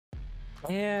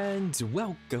And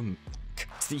welcome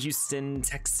to the Houston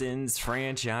Texans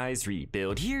franchise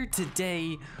rebuild. Here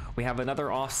today, we have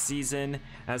another off season,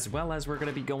 as well as we're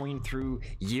going to be going through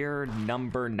year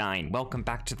number 9. Welcome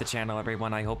back to the channel,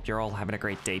 everyone. I hope you're all having a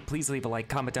great day. Please leave a like,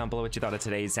 comment down below what you thought of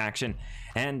today's action,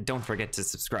 and don't forget to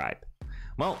subscribe.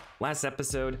 Well, last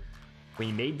episode,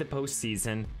 we made the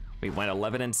postseason. We went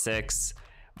 11-6,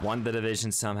 won the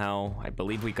division somehow. I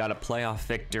believe we got a playoff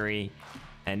victory,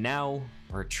 and now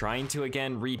we're trying to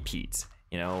again repeat.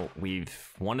 You know, we've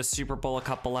won a Super Bowl a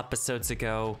couple episodes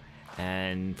ago,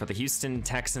 and for the Houston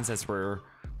Texans, as we're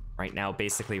right now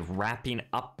basically wrapping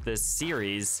up this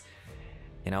series,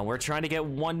 you know, we're trying to get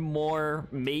one more,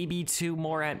 maybe two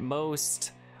more at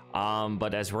most.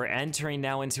 But as we're entering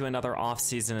now into another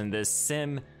offseason in this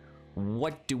sim,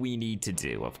 what do we need to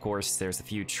do? Of course, there's a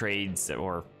few trades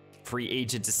or free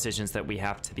agent decisions that we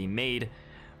have to be made,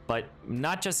 but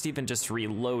not just even just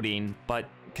reloading, but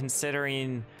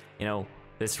considering, you know,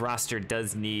 this roster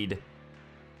does need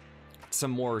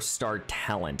some more star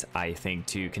talent, I think,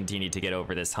 to continue to get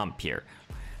over this hump here.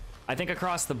 I think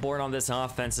across the board on this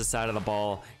offensive side of the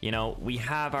ball, you know, we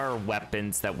have our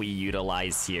weapons that we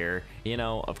utilize here. You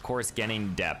know, of course,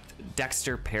 getting depth.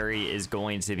 Dexter Perry is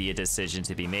going to be a decision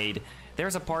to be made.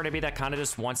 There's a part of me that kind of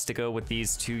just wants to go with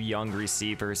these two young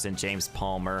receivers in James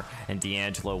Palmer and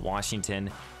D'Angelo Washington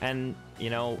and, you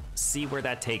know, see where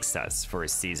that takes us for a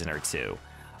season or two.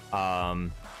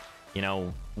 You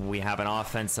know, we have an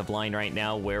offensive line right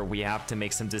now where we have to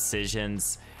make some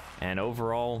decisions, and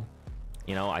overall,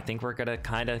 you know, I think we're gonna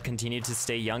kind of continue to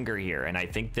stay younger here, and I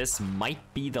think this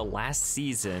might be the last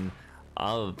season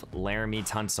of Laremy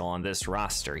Tunsil on this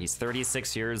roster. He's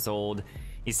 36 years old.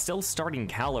 He's still starting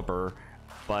caliber,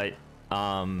 but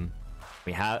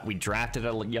we drafted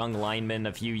a young lineman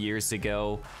a few years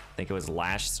ago. I think it was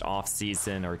last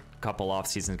offseason or a couple off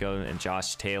seasons ago, and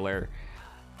Josh Taylor.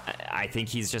 I think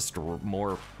he's just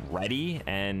more ready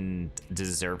and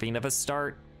deserving of a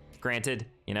start. Granted,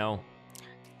 you know,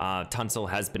 Tunsil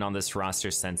has been on this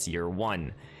roster since year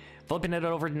 1. Flipping it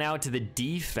over now to the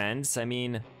defense, I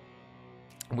mean,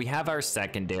 we have our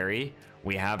secondary.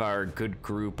 We have our good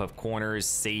group of corners,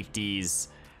 safeties.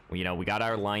 You know, we got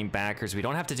our linebackers. We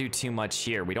don't have to do too much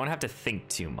here. We don't have to think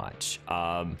too much.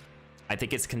 I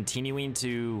think it's continuing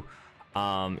to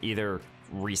either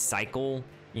recycle,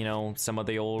 you know, some of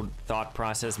the old thought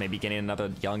process, maybe getting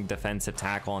another young defensive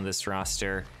tackle on this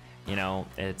roster. You know,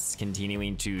 it's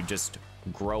continuing to just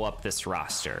grow up this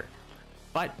roster.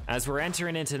 But as we're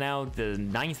entering into now the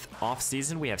 9th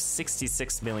offseason, we have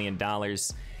 $66 million.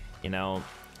 You know,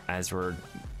 as we're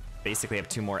basically have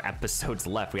 2 more episodes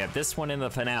left. We have this one in the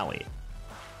finale.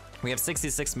 We have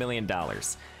 $66 million.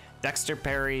 Dexter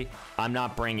Perry, I'm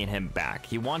not bringing him back.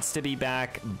 He wants to be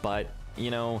back, but, you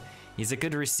know, he's a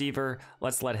good receiver.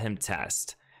 Let's let him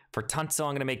test. For Tunsil,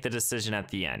 I'm going to make the decision at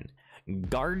the end.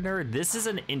 Gardner, this is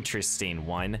an interesting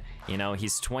one. You know,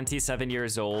 he's 27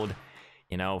 years old.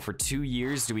 You know, for 2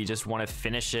 years, do we just want to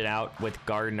finish it out with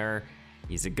Gardner?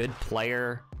 He's a good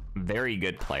player, very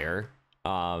good player.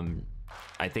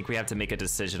 I think we have to make a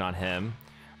decision on him.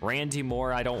 Randy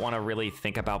Moore, I don't want to really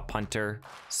think about punter,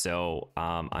 so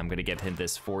I'm going to give him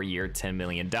this 4-year, $10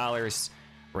 million.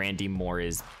 Randy Moore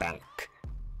is back.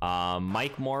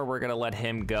 Mike Moore, we're going to let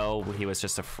him go. He was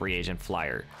just a free agent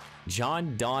flyer.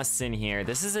 John Dawson here.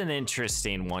 This is an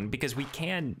interesting one because we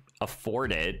can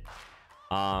afford it.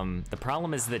 The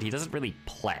problem is that he doesn't really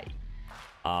play.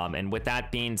 And with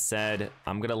that being said,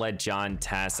 I'm going to let John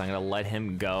test. I'm going to let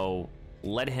him go.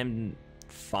 Let him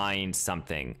find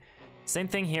something. Same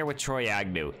thing here with Troy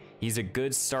Agnew. He's a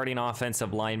good starting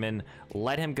offensive lineman.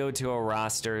 Let him go to a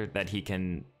roster that he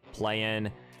can play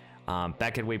in.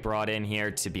 Beckett we brought in here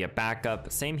to be a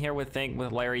backup. Same here with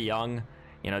Larry Young.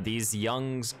 You know, these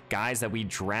young guys that we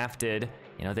drafted,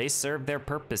 you know, they serve their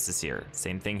purposes here.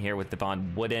 Same thing here with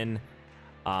Devon Wooden.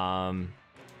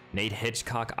 Nate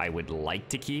Hitchcock, I would like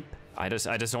to keep. I just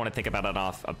don't want to think about it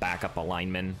off a backup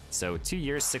lineman. So 2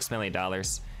 years, $6 million.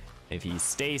 If he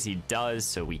stays, he does.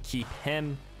 So we keep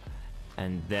him.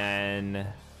 And then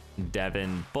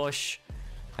Devin Bush.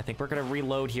 I think we're going to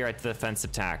reload here at the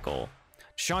defensive tackle.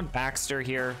 Sean Baxter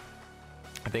here.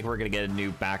 I think we're going to get a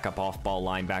new backup off-ball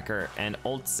linebacker. And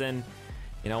Olsen,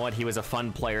 you know what? He was a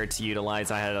fun player to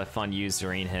utilize. I had a fun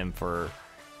using him for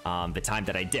the time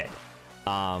that I did.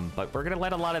 But we're going to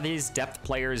let a lot of these depth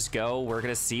players go. We're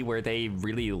going to see where they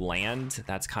really land.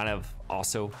 That's kind of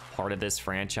also part of this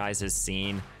franchise, is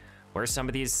seeing where some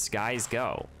of these guys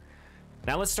go.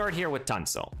 Now let's start here with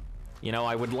Tunsil. You know,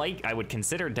 I would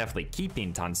consider definitely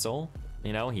keeping Tunsil.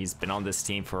 You know, he's been on this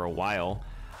team for a while,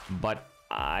 but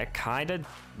I kind of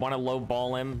want to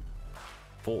lowball him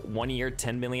full 1 year,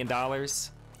 $10 million,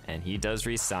 and he does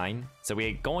resign. So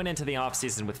we're going into the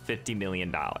offseason with $50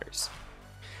 million.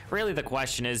 Really, the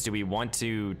question is, do we want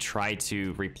to try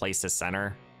to replace a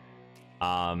center?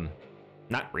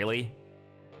 Not really.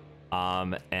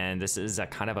 And this is a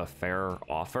kind of a fair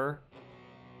offer.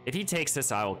 If he takes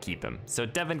this, I will keep him. So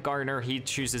Devin Gardner, he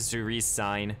chooses to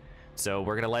re-sign. So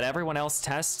we're going to let everyone else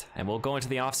test, and we'll go into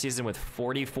the offseason with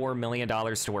 $44 million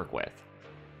to work with.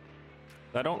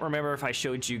 I don't remember if I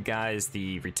showed you guys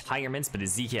the retirements, but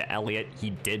Ezekiel Elliott, he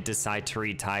did decide to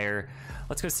retire.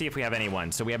 Let's go see if we have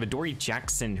anyone. So we have Adoree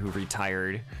Jackson, who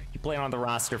retired. He played on the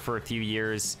roster for a few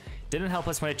years. Didn't help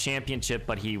us win a championship,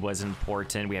 but he was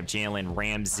important. We have Jalen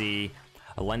Ramsey,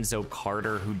 Alonzo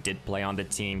Carter, who did play on the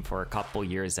team for a couple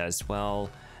years as well.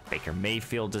 Baker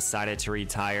Mayfield decided to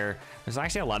retire. There's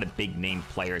actually a lot of big name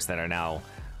players that are now.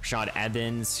 Rashad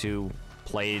Evans, who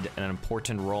played an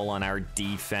important role on our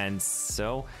defense.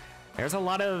 So there's a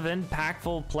lot of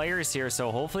impactful players here.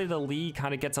 So hopefully the league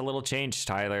kind of gets a little change.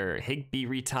 Tyler Higbee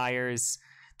retires.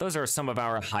 Those are some of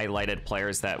our highlighted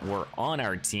players that were on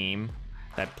our team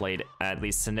that played at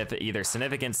least either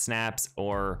significant snaps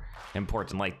or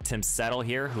important, like Tim Settle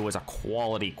here, who was a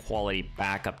quality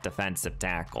backup defensive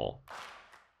tackle.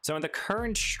 So in the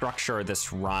current structure of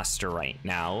this roster right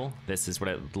now, this is what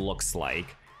it looks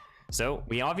like. So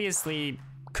we obviously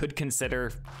could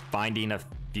consider finding a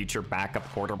future backup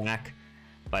quarterback,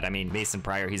 but I mean, Mason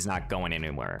Pryor, he's not going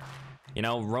anywhere. You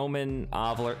know, Roman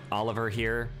Oliver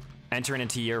here, entering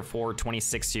into year 4,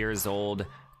 26 years old,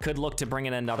 could look to bring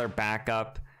in another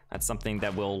backup. That's something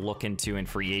that we'll look into in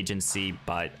free agency,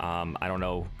 but I don't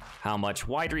know how much.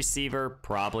 Wide receiver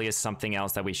probably is something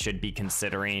else that we should be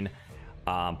considering.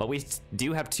 But we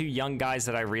do have 2 young guys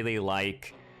that I really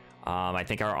like. I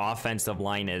think our offensive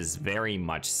line is very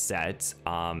much set.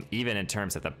 Even in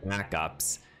terms of the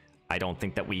backups, I don't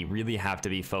think that we really have to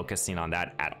be focusing on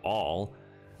that at all.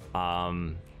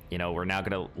 You know, we're now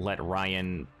going to let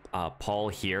Ryan Paul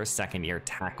here, second-year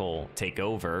tackle, take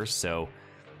over. So,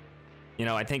 you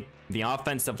know, I think the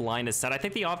offensive line is set. I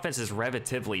think the offense is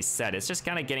relatively set. It's just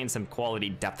kind of getting some quality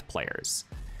depth players.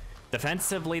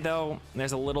 Defensively, though,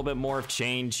 there's a little bit more of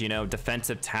change. You know,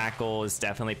 defensive tackle is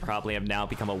definitely probably have now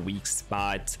become a weak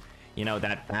spot. You know,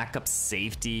 that backup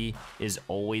safety is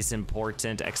always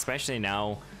important, especially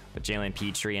now with Jalen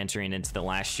Petrie entering into the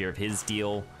last year of his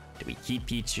deal. Do we keep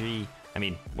Petrie? I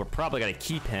mean, we're probably going to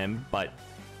keep him, but,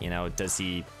 you know, does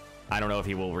he... I don't know if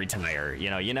he will retire. You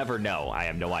know, you never know. I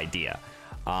have no idea.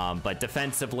 But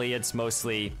defensively, it's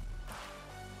mostly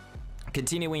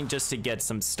continuing just to get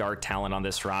some star talent on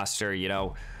this roster. You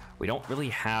know, we don't really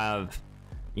have,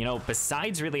 you know,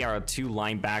 besides really our 2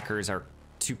 linebackers, our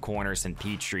 2 corners and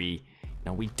Petrie, you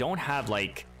know, we don't have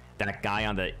like that guy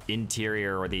on the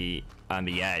interior or on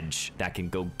the edge that can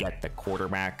go get the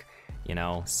quarterback, you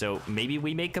know. So maybe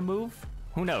we make a move.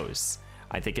 Who knows?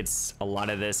 I think it's a lot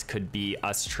of this could be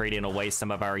us trading away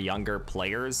some of our younger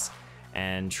players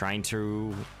and trying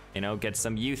to, you know, get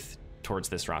some youth towards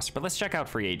this roster. But let's check out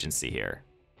free agency here.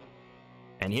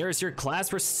 And here's your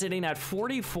class. We're sitting at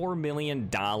 $44 million.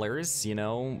 You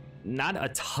know, not a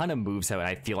ton of moves that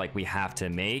I feel like we have to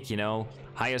make. You know,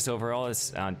 highest overall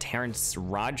is Terrence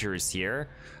Rogers here.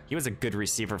 He was a good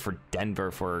receiver for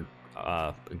Denver for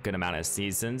a good amount of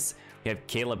seasons. We have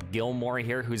Caleb Gilmore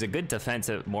here, who's a good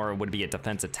defensive, more would be a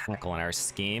defensive tackle in our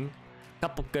scheme. A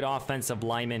couple good offensive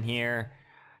linemen here.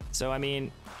 So, I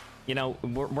mean, you know,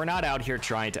 we're not out here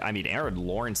trying to, I mean, Aaron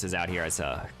Lawrence is out here as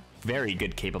a very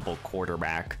good, capable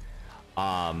quarterback.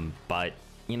 But,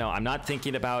 you know, I'm not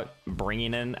thinking about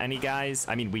bringing in any guys.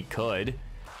 I mean, we could.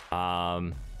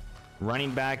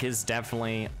 Running back is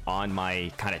definitely on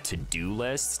my kind of to-do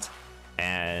list.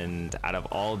 And out of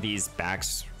all these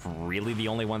backs, really the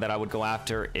only one that I would go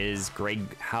after is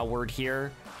Greg Howard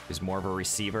here, who's more of a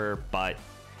receiver, but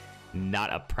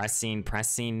not a pressing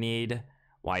need.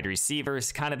 Wide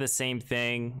receivers, kind of the same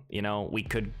thing. You know, we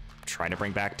could try to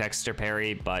bring back Dexter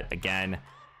Perry, but again,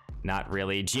 not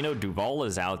really. Gino Duvall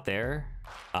is out there,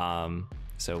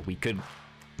 so we could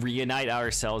reunite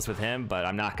ourselves with him, but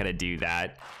I'm not going to do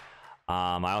that.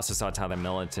 I also saw Tyler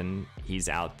Militon. He's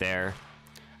out there.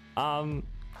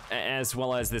 As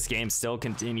well as this game still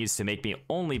continues to make me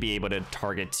only be able to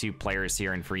target 2 players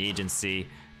here in free agency.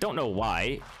 Don't know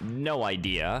why. No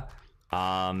idea.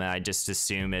 I just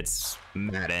assume it's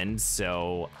Madden.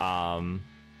 So, I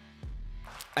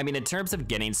mean, in terms of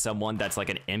getting someone that's like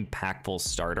an impactful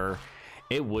starter,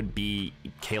 it would be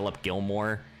Caleb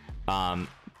Gilmore.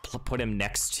 Put him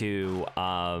next to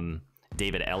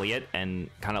David Elliott and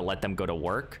kind of let them go to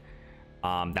work.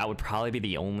 That would probably be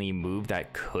the only move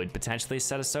that could potentially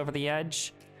set us over the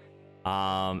edge.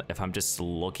 If I'm just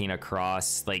looking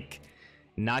across, like,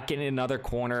 not getting another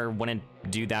corner wouldn't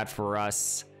do that for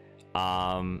us.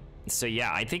 So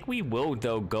yeah, I think we will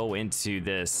though go into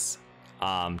this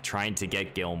trying to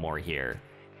get Gilmore here.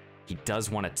 He does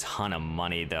want a ton of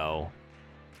money though.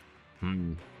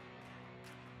 Can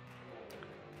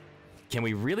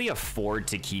we really afford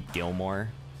to keep Gilmore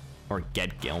or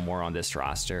get Gilmore on this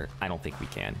roster? I don't think we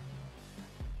can.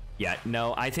 Yeah,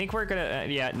 no, I think we're gonna,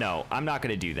 yeah, no, I'm not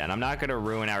gonna do that. I'm not gonna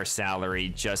ruin our salary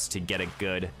just to get a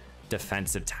good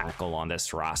defensive tackle on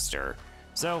this roster.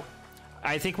 So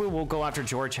I think we will go after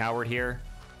George Howard here.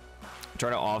 Try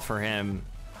to offer him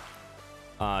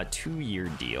a 2-year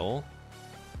deal,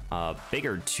 a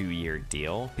bigger 2-year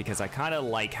deal, because I kind of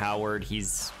like Howard.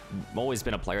 He's always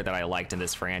been a player that I liked in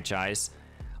this franchise.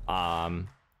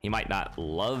 He might not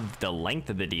love the length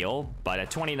of the deal, but at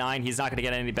 29, he's not going to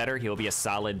get any better. He'll be a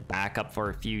solid backup for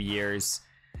a few years.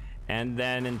 And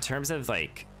then in terms of,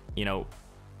 like, you know,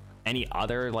 any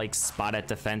other like spot at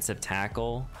defensive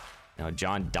tackle, you know,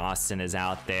 John Dawson is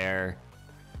out there.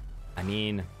 I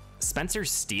mean, Spencer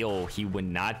Steele, he would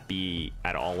not be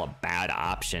at all a bad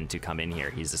option to come in here.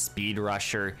 He's a speed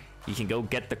rusher. He can go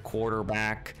get the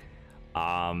quarterback.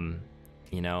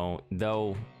 You know,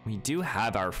 though we do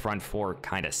have our front four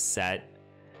kind of set.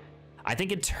 I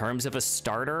think in terms of a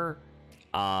starter,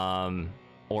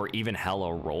 or even hell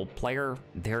a role player,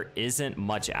 there isn't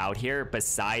much out here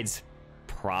besides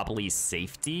probably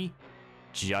safety,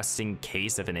 just in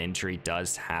case if an injury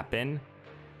does happen.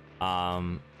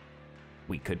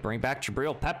 We could bring back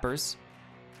Jabril Peppers.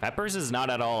 Peppers is not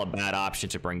at all a bad option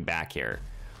to bring back here.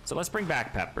 So let's bring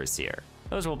back Peppers here.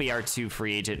 Those will be our 2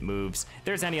 free agent moves. If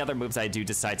there's any other moves I do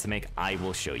decide to make, I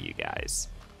will show you guys.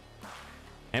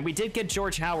 And we did get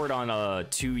George Howard on a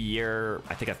 2-year,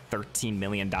 I think a $13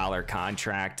 million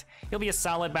contract. He'll be a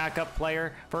solid backup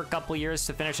player for a couple years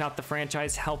to finish out the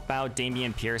franchise, help out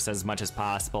Dameon Pierce as much as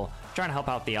possible, trying to help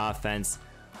out the offense.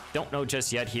 Don't know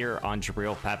just yet here on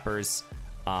Jabril Peppers.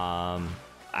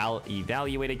 I'll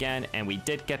evaluate again, and we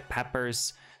did get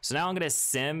Peppers. So now I'm going to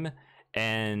sim,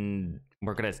 and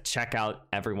we're going to check out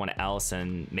everyone else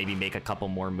and maybe make a couple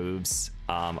more moves.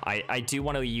 I do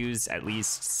want to use at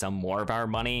least some more of our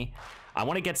money. I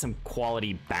want to get some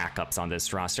quality backups on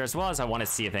this roster, as well as I want to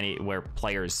see if anywhere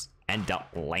players end up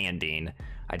landing.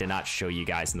 I did not show you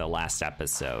guys in the last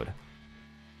episode.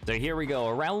 So here we go,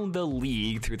 around the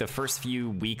league through the first few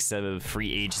weeks of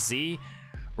free agency.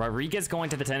 Rodriguez going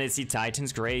to the Tennessee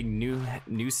Titans, Greg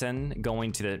Newsom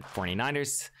going to the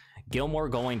 49ers, Gilmore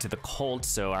going to the Colts.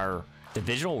 So our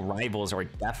divisional rivals are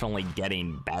definitely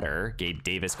getting better. Gabe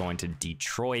Davis going to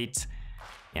Detroit.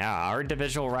 Yeah, our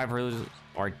divisional rivals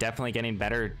are definitely getting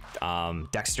better.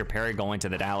 Dexter Perry going to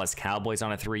the Dallas Cowboys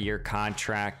on a 3-year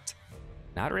contract.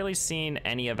 Not really seeing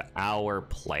any of our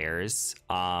players.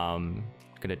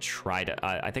 Gonna try to,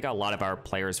 I think a lot of our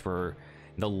players were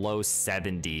in the low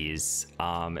 70s.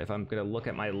 If I'm gonna look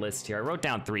at my list here, I wrote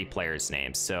down 3 players'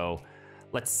 names. So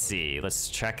let's see, let's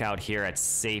check out here at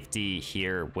safety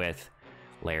here with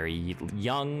Larry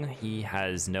Young. He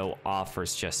has no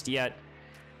offers just yet.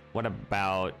 What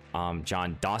about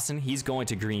John Dawson? He's going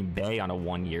to Green Bay on a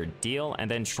 1-year deal. And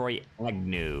then Troy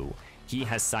Agnew, he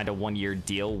has signed a 1-year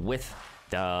deal with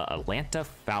the Atlanta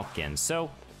Falcons. So,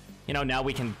 you know, now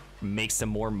we can make some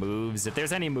more moves. If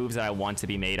there's any moves that I want to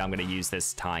be made, I'm going to use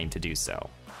this time to do so.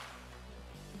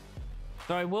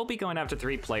 So I will be going after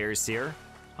 3 players here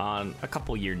on a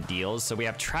couple year deals. So we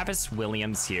have Travis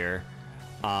Williams here,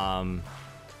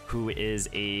 who is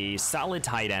a solid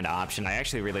tight end option. I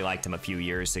actually really liked him a few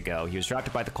years ago. He was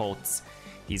drafted by the Colts.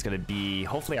 He's going to be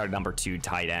hopefully our number 2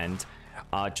 tight end.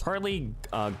 Charlie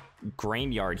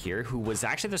Grainyard here, who was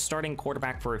actually the starting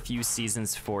quarterback for a few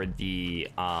seasons for the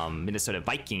Minnesota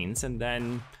Vikings, and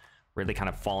then really kind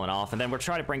of fallen off. And then we're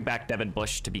trying to bring back Devin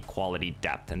Bush to be quality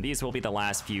depth. And these will be the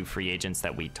last few free agents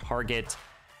that we target.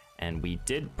 And we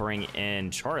did bring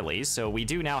in Charlie, so we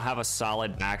do now have a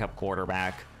solid backup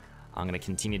quarterback. I'm going to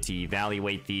continue to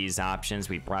evaluate these options.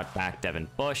 We brought back Devin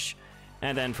Bush.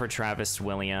 And then for Travis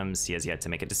Williams, he has yet to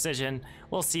make a decision.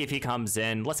 We'll see if he comes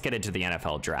in. Let's get into the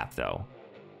NFL draft, though.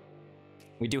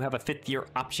 We do have a 5th-year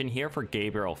option here for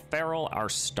Gabriel Farrell, our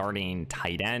starting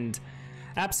tight end.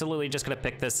 Absolutely just going to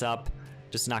pick this up.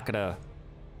 Just not going to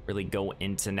really go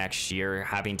into next year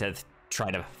having to try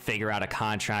to figure out a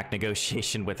contract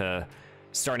negotiation with a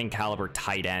starting caliber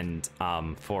tight end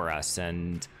for us.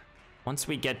 And once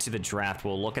we get to the draft,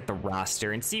 we'll look at the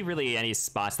roster and see really any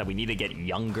spots that we need to get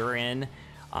younger in.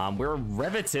 We're a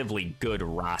relatively good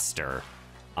roster.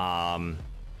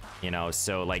 You know,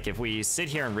 so like if we sit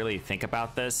here and really think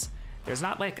about this, there's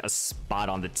not like a spot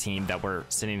on the team that we're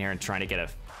sitting here and trying to get a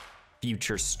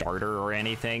future starter or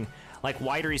anything. Like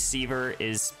wide receiver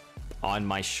is on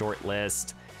my short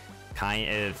list.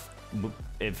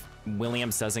 If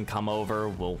Williams doesn't come over,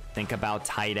 we'll think about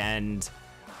tight end.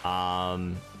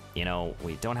 You know,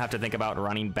 we don't have to think about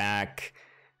running back.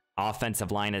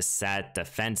 Offensive line is set.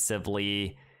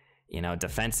 Defensively, you know,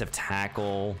 defensive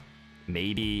tackle,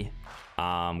 maybe.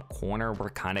 Corner, we're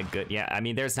kind of good. Yeah, I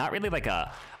mean, there's not really like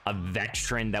a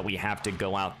veteran that we have to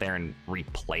go out there and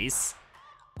replace.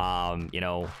 You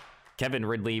know, Kevin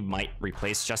Ridley might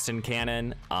replace Justin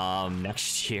Cannon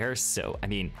next year. So, I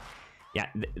mean, yeah,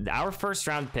 our first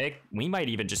round pick, we might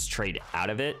even just trade out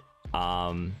of it.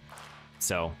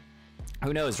 So,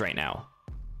 who knows right now?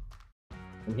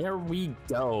 Here we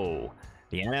go.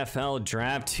 The NFL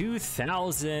Draft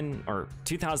 2000 or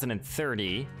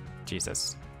 2030.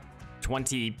 Jesus.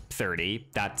 2030.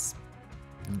 That's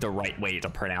the right way to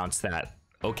pronounce that.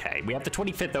 Okay, we have the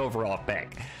 25th overall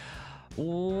pick.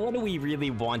 What do we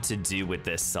really want to do with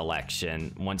this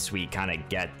selection once we kind of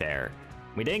get there?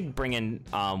 We didn't bring in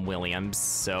Williams,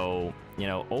 so, you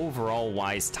know, overall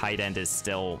wise, tight end is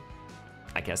still,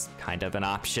 I guess, kind of an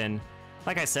option.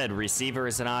 Like I said, receiver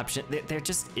is an option. There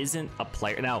just isn't a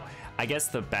player. Now, I guess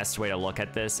the best way to look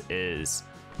at this is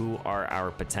who are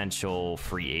our potential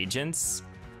free agents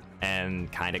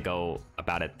and kind of go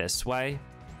about it this way.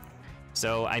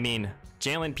 So, I mean,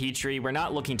 Jalen Petrie, we're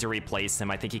not looking to replace him.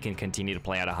 I think he can continue to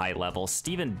play at a high level.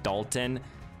 Steven Dalton,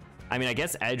 I mean, I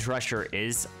guess edge rusher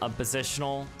is a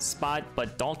positional spot,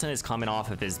 but Dalton is coming off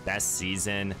of his best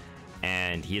season,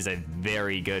 and he is a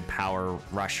very good power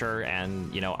rusher,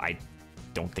 and, you know, I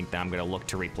don't think that I'm going to look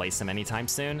to replace him anytime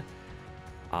soon.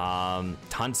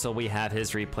 Tunsil, we have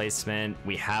his replacement.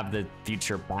 We have the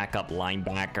future backup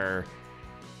linebacker.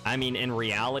 I mean, in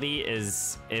reality,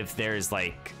 is if there's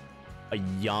like a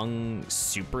young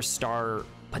superstar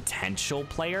potential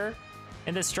player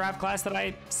in this draft class that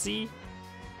I see,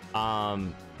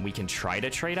 we can try to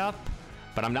trade up,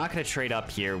 but I'm not going to trade up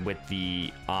here with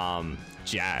the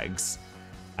Jags.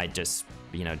 I just,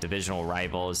 you know, divisional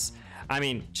rivals. I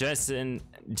mean, Jason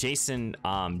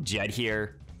Jed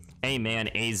here. A man,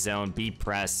 A zone, B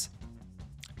press.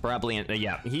 Probably,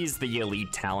 yeah, he's the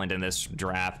elite talent in this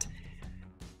draft.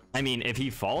 I mean, if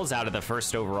he falls out of the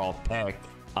first overall pick,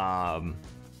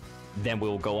 then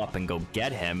we'll go up and go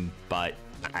get him, but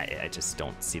I just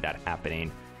don't see that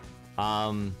happening.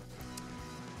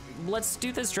 Let's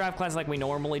do this draft class like we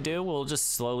normally do. We'll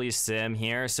just slowly sim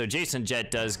here. So Jason Jett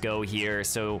does go here.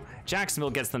 So Jacksonville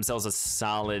gets themselves a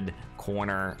solid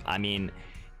corner. I mean,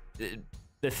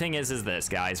 the thing is this,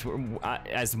 guys.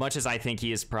 As much as I think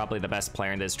he is probably the best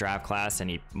player in this draft class, and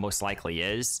he most likely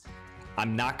is,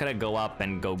 I'm not going to go up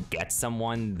and go get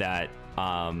someone that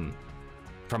from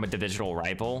a divisional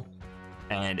rival.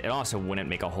 And it also wouldn't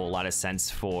make a whole lot of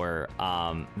sense for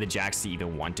the Jacks to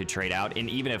even want to trade out, and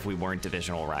even if we weren't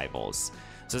divisional rivals.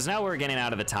 So now we're getting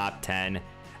out of the top 10.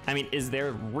 I mean, is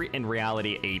there in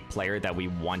reality a player that we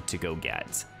want to go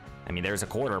get? I mean, there's a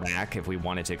quarterback if we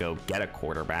wanted to go get a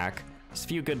quarterback. There's a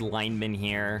few good linemen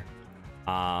here.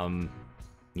 You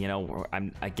know,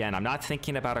 I'm not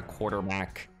thinking about a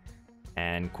quarterback.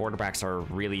 And quarterbacks are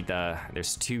really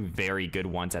there's two very good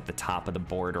ones at the top of the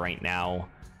board right now.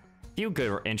 Few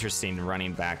good, interesting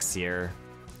running backs here.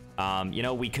 You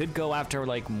know, we could go after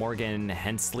like Morgan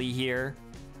Hensley here.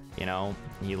 You know,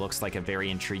 he looks like a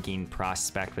very intriguing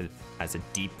prospect as a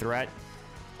deep threat.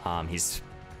 He's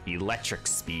electric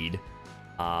speed.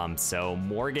 So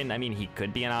Morgan, I mean, he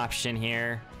could be an option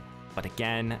here, but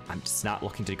again, I'm just not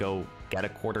looking to go get a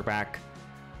quarterback.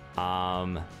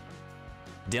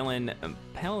 Dylan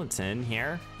Pelleton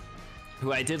here,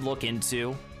 who I did look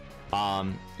into.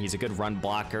 He's a good run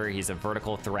blocker. He's a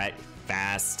vertical threat,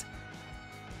 fast.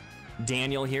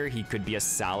 Daniel here, he could be a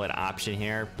solid option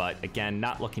here, but again,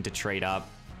 not looking to trade up.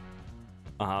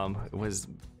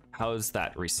 How's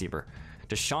that receiver?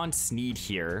 Deshaun Sneed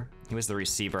here. He was the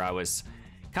receiver I was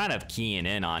kind of keying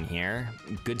in on here.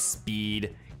 Good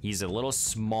speed. He's a little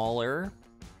smaller.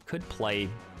 Could play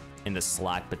in the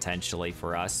slot potentially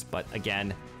for us, but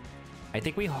again, I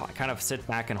think we kind of sit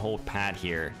back and hold pat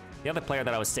here. The other player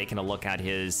that I was taking a look at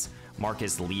is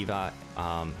Marcus Leva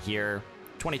here,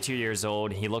 22 years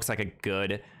old. He looks like a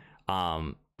good,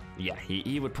 yeah,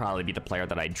 he would probably be the player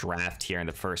that I draft here in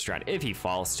the first round if he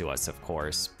falls to us, of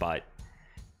course. But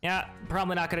yeah,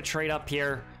 probably not going to trade up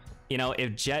here. You know,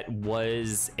 if Jet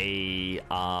was a,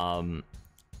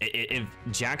 if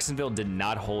Jacksonville did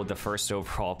not hold the first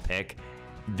overall pick,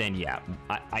 then yeah,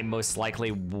 I most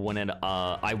likely wouldn't,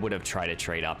 I would have tried to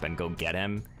trade up and go get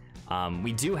him.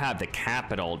 We do have the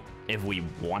capital if we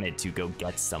wanted to go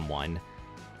get someone.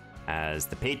 as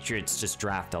the Patriots just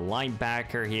draft a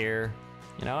linebacker here.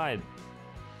 You know,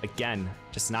 again,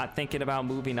 just not thinking about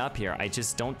moving up here. I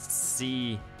just don't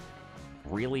see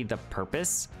really the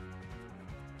purpose.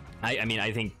 I mean,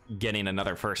 I think getting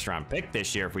another first round pick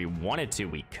this year, if we wanted to,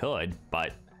 we could.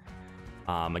 But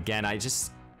again, I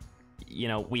just, you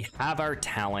know, we have our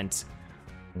talent.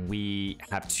 We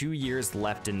have 2 years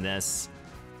left in this,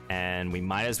 and we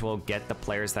might as well get the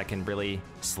players that can really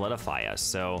solidify us.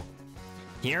 So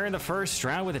here in the first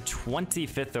round with a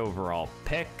 25th overall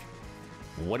pick,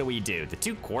 what do we do? The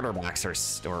two quarterbacks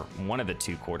are, or one of the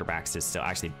two quarterbacks is still,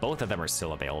 actually both of them are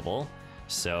still available.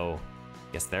 So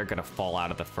I guess they're gonna fall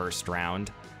out of the first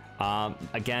round.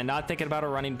 Again, not thinking about a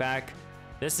running back.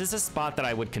 This is a spot that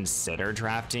I would consider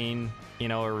drafting, you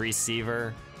know, a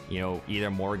receiver, you know, either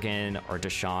Morgan or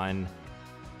Deshaun,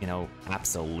 you know,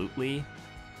 absolutely.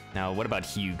 Now, what about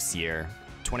Hughes here?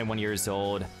 21 years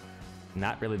old,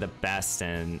 not really the best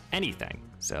in anything.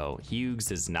 So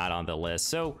Hughes is not on the list.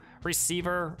 So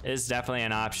receiver is definitely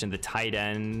an option. The tight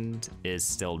end is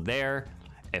still there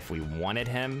if we wanted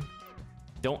him.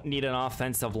 Don't need an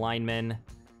offensive lineman.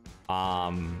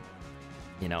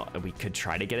 You know, we could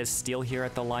try to get a steal here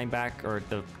at the linebacker or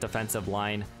the defensive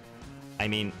line. I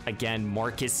mean, again,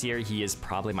 Marcus here, he is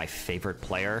probably my favorite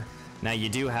player. Now, you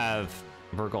do have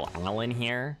Virgil Allen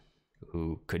here,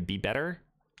 who could be better.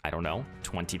 I don't know,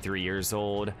 23 years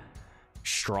old,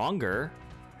 stronger.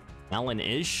 Allen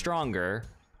is stronger.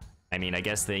 I mean, I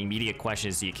guess the immediate question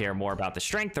is, do you care more about the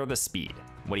strength or the speed?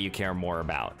 What do you care more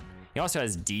about? He also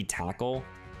has D tackle.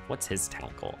 What's his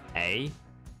tackle? A?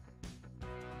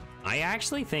 I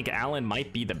actually think Allen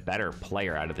might be the better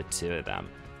player out of the two of them.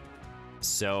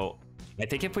 So I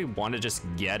think if we want to just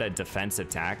get a defensive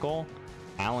tackle,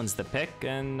 Allen's the pick,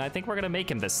 and I think we're going to make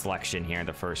him the selection here in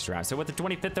the first round. So with the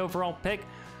 25th overall pick,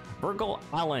 Virgil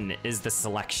Allen is the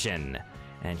selection,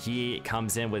 and he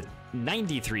comes in with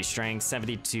 93 strength,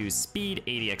 72 speed,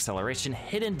 80 acceleration,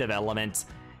 hidden development,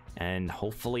 and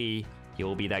hopefully he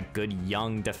will be that good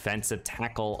young defensive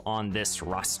tackle on this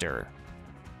roster.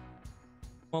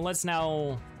 Well, let's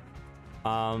now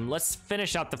let's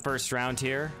finish out the first round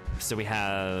here. So we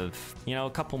have, you know, a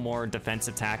couple more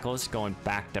defensive tackles going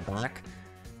back to back.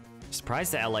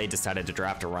 Surprised that LA decided to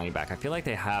draft a running back. I feel like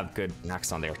they have good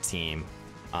backs on their team.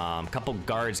 A couple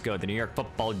guards go. The New York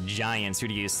Football Giants. Who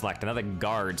do you select? Another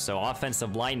guard. So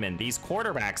offensive linemen. These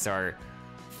quarterbacks are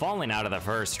falling out of the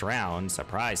first round.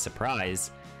 Surprise,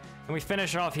 surprise. And we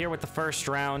finish off here with the first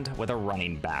round with a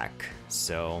running back.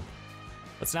 So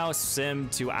let's now sim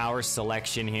to our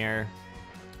selection here.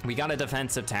 We got a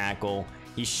defensive tackle.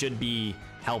 He should be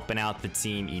helping out the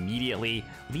team immediately.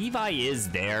 Levi is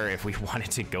there if we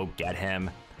wanted to go get him.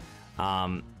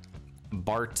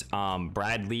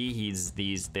 Bradley, he's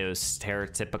those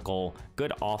stereotypical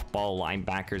good off-ball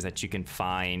linebackers that you can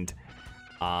find.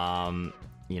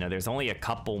 You know, there's only a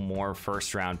couple more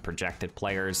first-round projected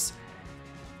players.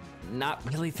 Not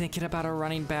really thinking about a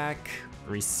running back.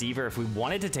 Receiver, if we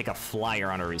wanted to take a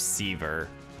flyer on a receiver,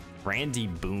 Randy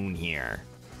Boone here.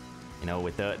 You know,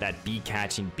 with that B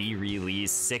catching, B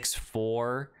release,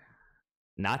 6'4",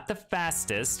 not the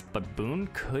fastest, but Boone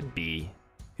could be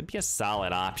a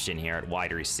solid option here at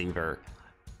wide receiver.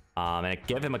 And it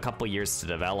give him a couple years to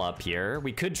develop here.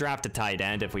 We could draft a tight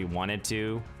end if we wanted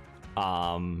to.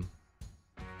 I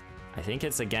think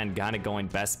it's, again, kind of going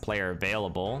best player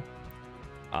available.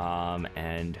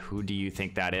 And who do you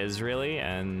think that is, really?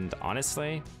 And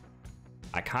honestly,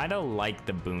 I kind of like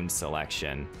the Boone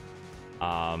selection.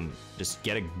 Just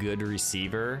get a good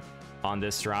receiver on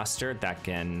this roster that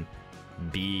can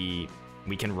be,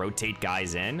 we can rotate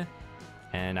guys in.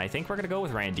 And I think we're going to go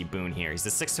with Randy Boone here. He's a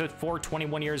 6'4",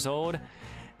 21 years old.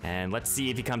 And let's see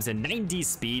if he comes in 90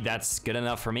 speed. That's good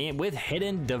enough for me with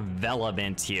hidden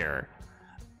development here.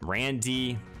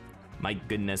 Randy, my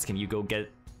goodness, can you go get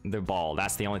the ball?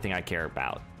 That's the only thing I care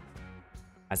about.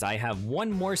 As I have one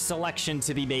more selection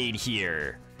to be made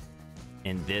here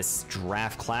in this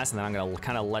draft class, and then I'm going to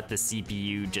kind of let the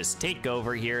CPU just take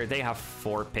over here. They have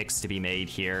 4 picks to be made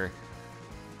here.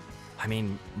 I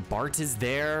mean, Bart is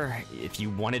there. If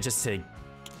you wanted just to,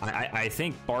 I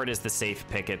think Bart is the safe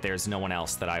pick if there's no one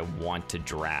else that I want to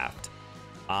draft.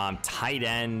 Tight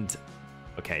end.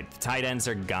 Okay, the tight ends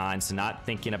are gone, so not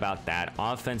thinking about that.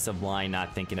 Offensive line,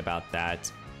 not thinking about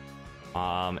that.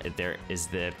 If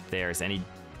there's any,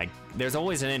 there's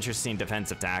always an interesting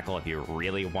defensive tackle if you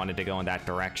really wanted to go in that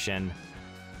direction.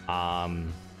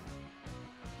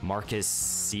 Marcus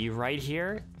C right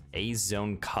here.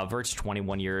 A-zone coverage,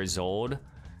 21 years old.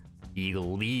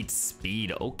 Elite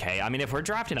speed. Okay, I mean, if we're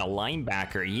drafting a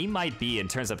linebacker, he might be, in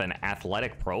terms of an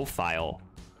athletic profile,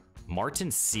 Martin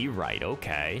Seawright,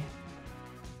 okay.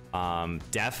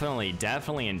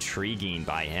 Definitely intriguing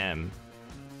by him.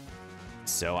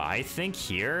 So I think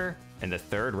here in the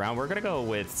 3rd round, we're gonna go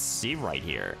with Seawright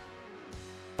here.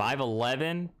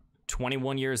 5'11",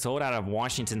 21 years old, out of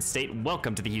Washington State.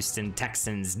 Welcome to the Houston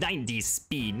Texans. 90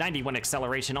 speed, 91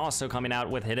 acceleration, also coming out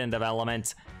with hidden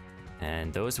development.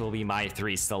 And those will be my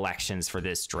 3 selections for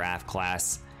this draft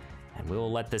class. And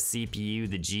we'll let the CPU,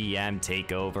 the GM,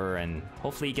 take over, and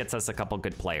hopefully he gets us a couple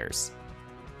good players.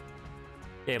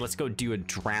 Okay, let's go do a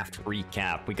draft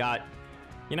recap. We got,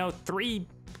 3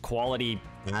 quality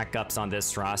backups on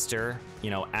this roster.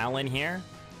 Allen here,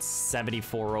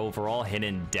 74 overall,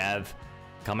 hidden dev,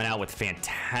 coming out with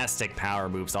fantastic power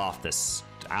moves off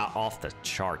the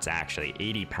charts, actually.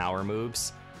 80 power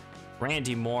moves.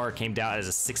 Randy Moore came down as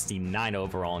a 69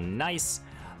 overall, nice,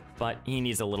 but he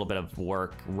needs a little bit of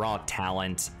work, raw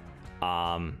talent.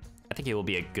 I think he will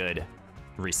be a good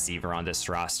receiver on this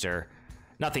roster.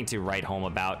 Nothing to write home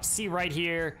about. See right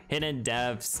here, hidden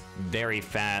devs, very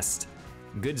fast,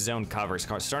 good zone covers.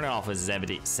 Starting off with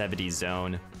 70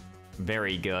 zone,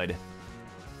 very good.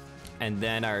 And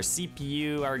then our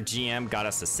CPU, our GM, got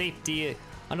us a safety,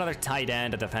 another tight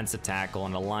end, a defensive tackle,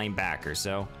 and a linebacker.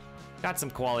 So got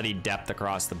some quality depth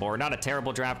across the board. Not a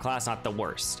terrible draft class, not the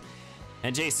worst.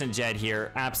 And Jason Jett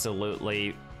here,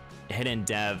 absolutely hidden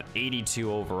dev,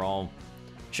 82 overall.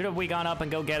 Should have we gone up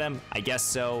and go get him? I guess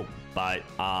so, but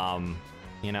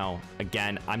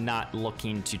again, I'm not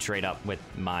looking to trade up with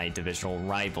my divisional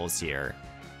rivals here.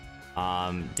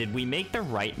 Did we make the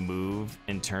right move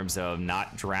in terms of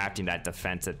not drafting that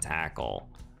defensive tackle?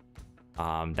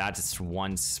 That's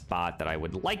one spot that I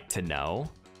would like to know.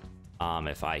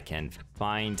 If I can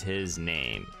find his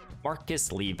name.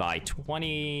 Marcus Levi,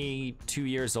 22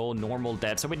 years old, normal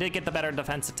dev. So we did get the better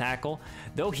defensive tackle,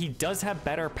 though he does have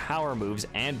better power moves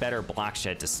and better block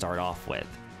shed to start off with.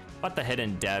 But the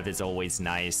hidden dev is always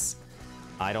nice.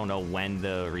 I don't know when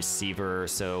the receiver,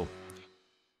 so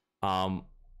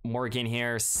Morgan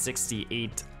here,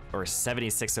 68 or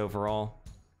 76 overall.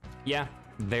 Yeah,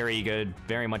 very good.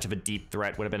 Very much of a deep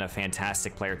threat. Would have been a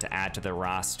fantastic player to add to the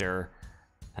roster.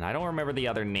 And I don't remember the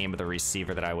other name of the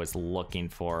receiver that I was looking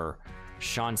for.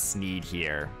 Sean Snead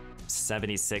here,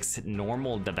 76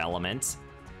 normal development.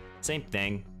 Same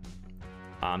thing.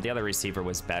 The other receiver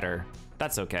was better.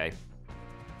 That's okay.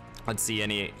 Let's see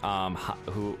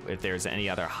if there's any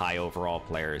other high overall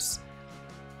players.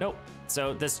 Nope.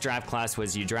 So this draft class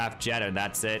was you draft Jett and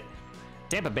that's it.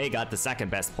 Tampa Bay got the 2nd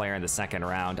best player in the 2nd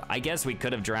round. I guess we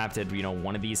could have drafted,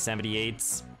 one of these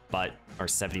 78s, or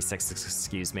 76,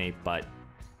 excuse me, but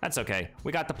that's okay.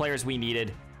 We got the players we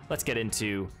needed. Let's get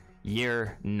into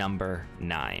year number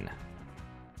 9.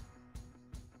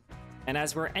 And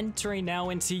as we're entering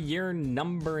now into year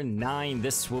number 9,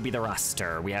 this will be the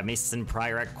roster. We have Mason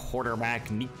Pryor at quarterback,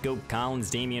 Nico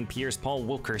Collins, Damian Pierce, Paul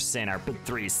Wilkerson, our big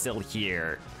 3 still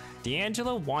here.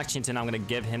 D'Angelo Washington, I'm going to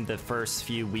give him the first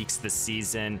few weeks of the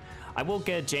season. I will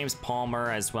get James Palmer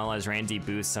as well as Randy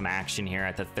Booth some action here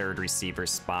at the 3rd receiver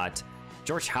spot.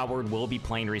 George Howard will be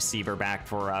playing receiver back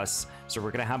for us, so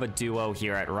we're going to have a duo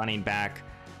here at running back.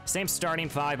 Same starting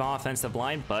 5 offensive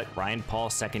line, but Ryan Paul,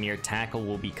 2nd-year tackle,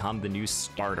 will become the new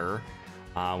starter.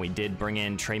 We did bring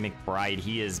in Trey McBride.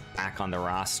 He is back on the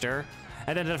roster.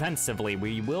 And then defensively,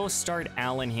 we will start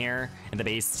Allen here in the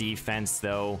base defense,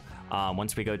 though.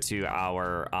 Once we go to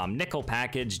our nickel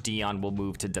package, Dion will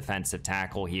move to defensive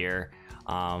tackle here.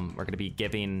 We're going to be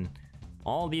giving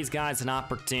all these guys an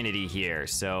opportunity here,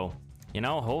 so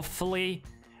hopefully,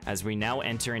 as we now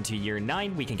enter into year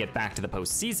 9, we can get back to the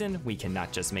postseason. We can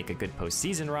not just make a good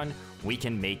postseason run, we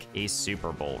can make a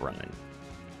Super Bowl run.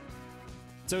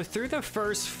 So through the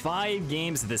first 5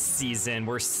 games of the season,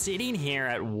 we're sitting here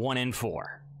at 1-4.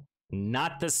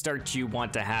 Not the start you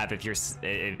want to have if you're,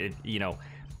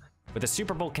 with a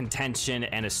Super Bowl contention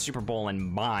and a Super Bowl in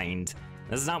mind.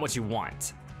 This is not what you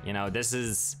want. This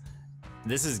is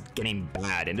getting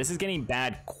bad, and this is getting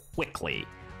bad quickly.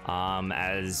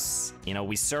 As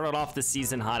we started off the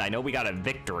season hot. I know we got a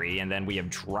victory, and then we have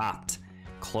dropped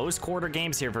close quarter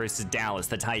games here versus Dallas,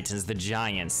 the Titans, the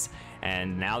Giants,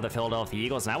 and now the Philadelphia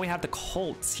Eagles. Now we have the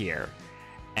Colts here,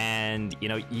 and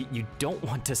you don't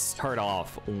want to start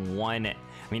off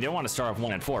you don't want to start off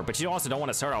 1-4, but you also don't want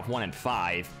to start off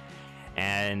 1-5,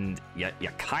 and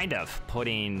you're kind of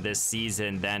putting this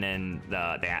season then in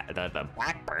the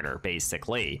back burner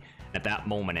basically at that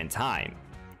moment in time.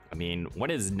 What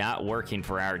is not working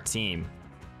for our team?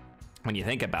 When you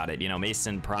think about it,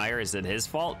 Mason Pryor, is it his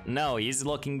fault? No, he's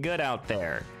looking good out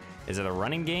there. Is it a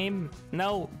running game?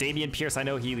 No. Damian Pierce, I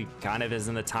know he kind of is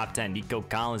in the top 10. Nico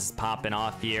Collins is popping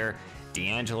off here.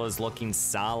 D'Angelo's looking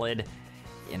solid.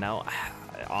 You know,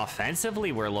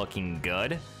 offensively, we're looking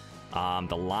good.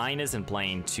 The line isn't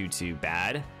playing too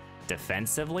bad.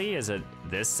 Defensively, is it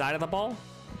this side of the ball?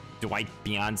 Dwight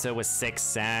Beyonce with 6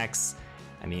 sacks.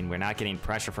 I mean, we're not getting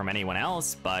pressure from anyone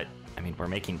else, but I mean, we're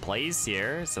making plays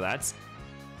here, so that's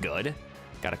good.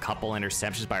 Got a couple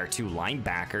interceptions by our 2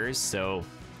 linebackers, so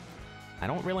I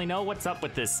don't really know what's up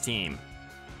with this team.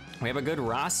 We have a good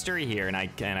roster here, and I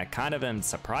kind of am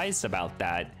surprised about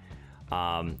that.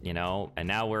 You know, and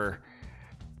now we're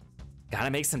gotta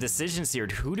make some decisions here.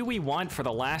 Who do we want for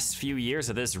the last few years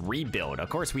of this rebuild? Of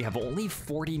course, we have only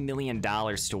 $40 million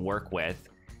to work with,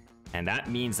 and that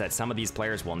means that some of these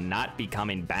players will not be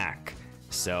coming back.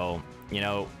 So, you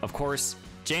know, of course,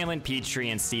 Jalen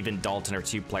Petrie and Steven Dalton are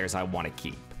 2 players I want to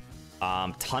keep.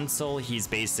 Tunsil, he's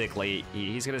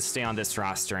going to stay on this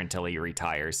roster until he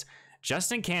retires.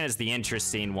 Justin Cannon is the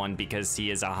interesting one because he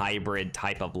is a hybrid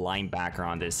type of linebacker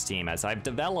on this team, as I've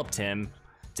developed him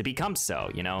to become so.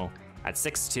 You know, at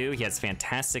 6'2", he has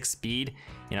fantastic speed.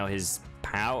 You know, his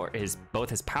power, both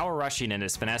his power rushing and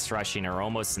his finesse rushing are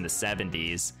almost in the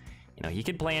 70s. You know, he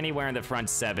could play anywhere in the front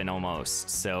 7 almost.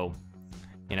 So,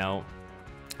 you know,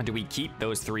 do we keep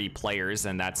those 3 players?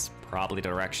 And that's probably the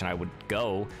direction I would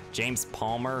go. James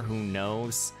Palmer, who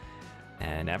knows?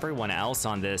 And everyone else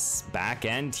on this back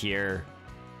end here,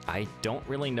 I don't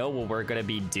really know what we're going to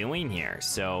be doing here.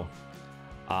 So,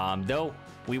 though,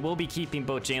 we will be keeping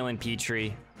both Jalen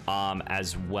Petrie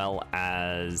as well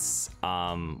as,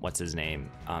 what's his name?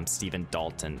 Steven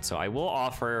Dalton. So I will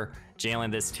offer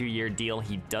Jalen this 2-year deal.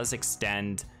 He does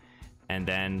extend. And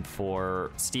then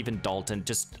for Steven Dalton,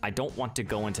 I don't want to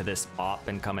go into this up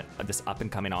and coming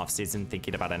offseason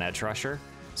thinking about an edge rusher.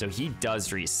 So he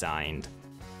does re-signed.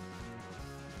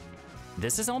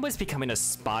 This is almost becoming a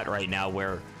spot right now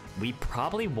where we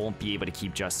probably won't be able to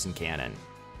keep Justin Cannon.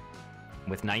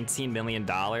 With $19 million,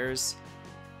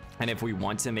 and if we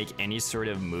want to make any sort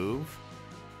of move,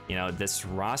 you know, this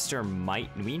roster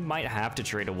we might have to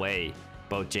trade away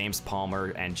both James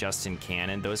Palmer and Justin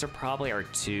Cannon. Those are probably our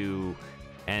 2,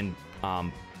 and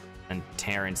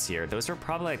Terrence here. Those are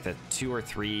probably like the 2 or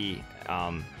 3.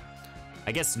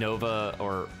 I guess Nova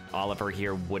or Oliver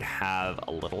here would have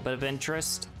a little bit of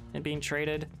interest in being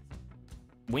traded.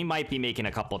 We might be making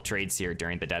a couple trades here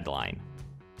during the deadline.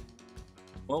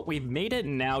 Well, we've made it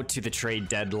now to the trade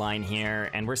deadline here,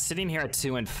 and we're sitting here at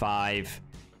 2-5.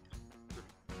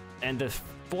 And the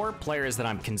 4 players that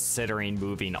I'm considering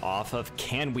moving off of,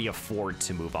 can we afford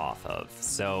to move off of?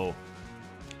 So,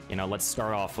 you know, let's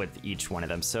start off with each one of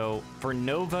them. So for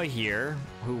Nova here,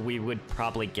 who we would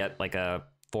probably get like a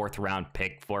 4th round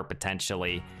pick for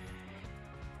potentially,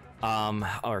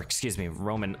 or excuse me,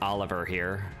 Roman Oliver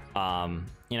here,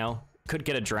 you know, could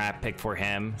get a draft pick for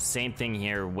him. Same thing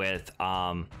here with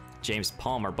James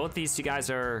Palmer. Both these 2 guys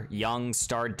are young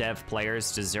star dev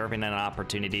players deserving an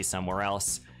opportunity somewhere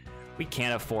else. We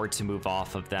can't afford to move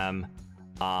off of them.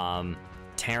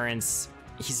 Terrence,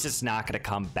 he's just not going to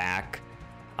come back.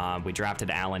 We drafted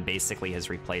Allen, basically his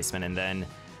replacement. And then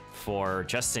for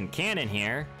Justin Cannon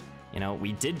here, you know,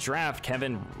 we did draft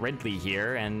Kevin Ridley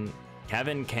here, and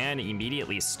Kevin can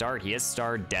immediately start. He is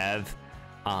star dev.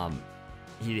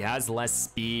 He has less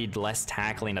speed, less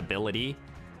tackling ability.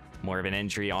 More of an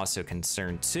injury also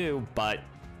concern too, but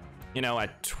we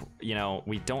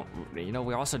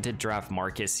also did draft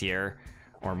Marcus here,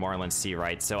 or Marlon C,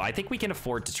 right? So I think we can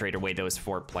afford to trade away those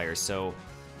 4 players. So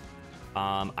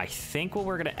I think what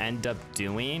we're going to end up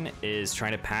doing is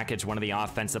trying to package one of the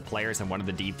offensive players and one of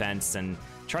the defense and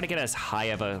try to get as high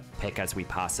of a pick as we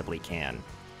possibly can.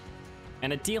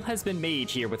 And a deal has been made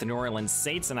here with the New Orleans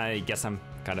Saints, and I guess I'm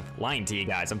kind of lying to you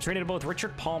guys. I'm trading both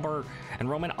Richard Palmer and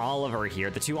Roman Oliver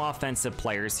here, the 2 offensive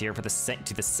players here for the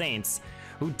Saints,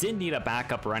 who did need a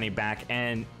backup running back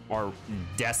and are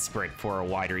desperate for a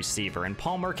wide receiver. And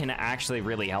Palmer can actually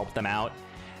really help them out.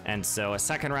 And so a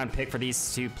 2nd round pick for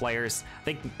these 2 players, I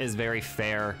think, is very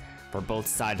fair for both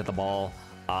sides of the ball.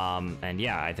 And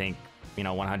yeah, I think,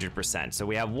 100%. So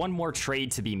we have one more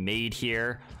trade to be made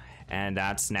here, and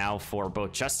that's now for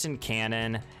both Justin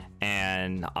Cannon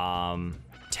and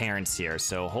Terrence here.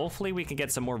 So hopefully we can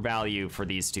get some more value for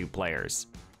these 2 players.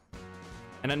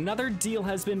 And another deal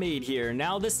has been made here,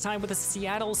 now this time with the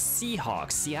Seattle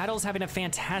Seahawks. Seattle's having a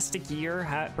fantastic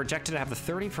year, projected to have the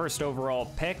 31st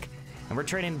overall pick. And we're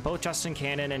trading both Justin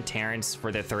Cannon and Terrence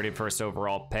for their 31st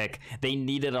overall pick. They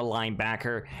needed a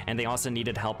linebacker, and they also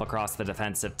needed help across the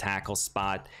defensive tackle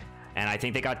spot. And I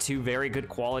think they got 2 very good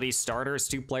quality starters,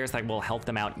 2 players that will help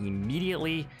them out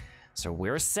immediately. So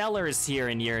we're sellers here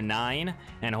in year 9.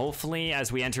 And hopefully,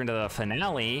 as we enter into the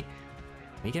finale,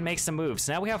 we can make some moves.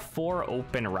 Now we have 4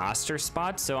 open roster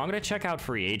spots, so I'm gonna check out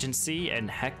free agency and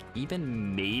heck,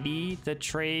 even maybe the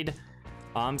trade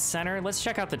center. Let's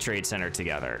check out the trade center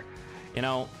together. You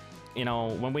know,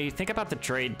 when we think about the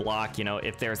trade block, you know,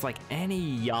 if there's like any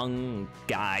young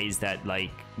guys that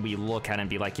like we look at and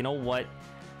be like, you know what,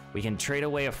 we can trade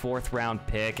away a 4th round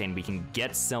pick and we can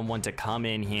get someone to come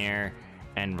in here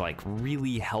and like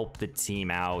really help the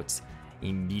team out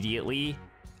immediately.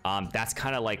 That's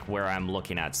kind of like where I'm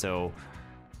looking at. So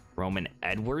Roman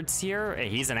Edwards here,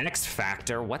 he's an X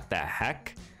factor. What the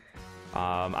heck?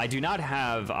 I do not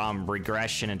have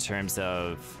regression in terms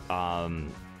of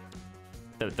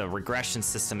the regression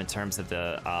system in terms of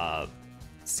the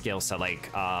skill set,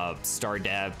 like star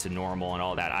dev to normal and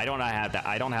all that. I don't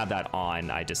have that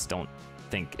on. I just don't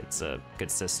think it's a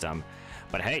good system.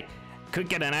 But hey, could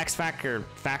get an X factor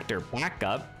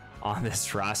backup on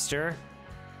this roster.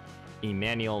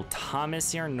 Emmanuel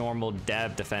Thomas here, normal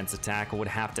dev defensive tackle. Would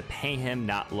have to pay him,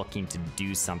 not looking to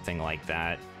do something like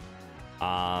that.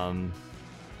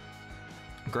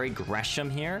 Greg Gresham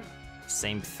here,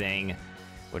 same thing.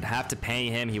 Would have to pay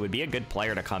him. He would be a good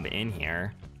player to come in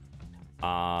here.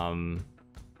 I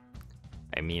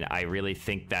mean, I really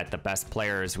think that the best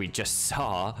players we just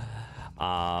saw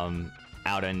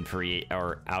out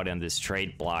in this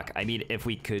trade block. I mean, if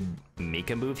we could make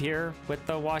a move here with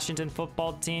the Washington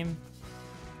football team,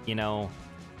 you know,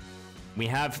 we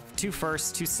have 2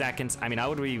 firsts, 2 seconds. I mean, I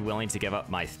would be willing to give up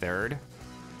my 3rd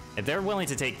if they're willing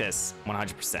to take this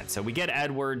 100%. So we get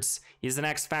Edwards. He's an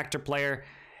X factor player.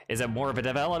 Is it more of a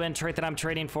development trait that I'm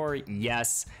trading for?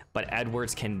 Yes, but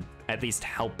Edwards can at least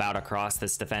help out across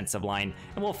this defensive line,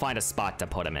 and we'll find a spot to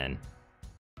put him in.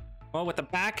 Well, with the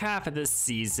back half of this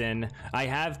season, I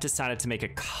have decided to make a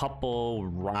couple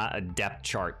depth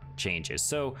chart changes.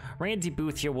 So Randy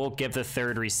Booth here will give the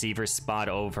 3rd receiver spot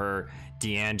over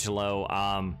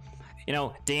D'Angelo. You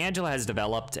know, D'Angelo has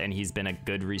developed and he's been a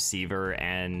good receiver,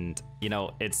 and, you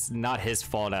know, it's not his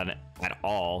fault at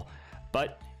all.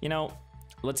 But, you know,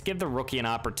 let's give the rookie an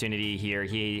opportunity here.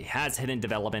 He has hidden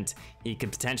development. He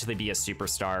could potentially be a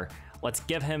superstar. Let's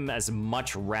give him as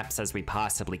much reps as we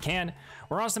possibly can.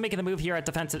 We're also making the move here at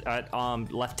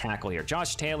left tackle here.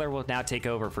 Josh Taylor will now take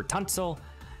over for Tunsil,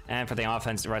 and for the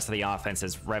offense, the rest of the offense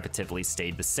has relatively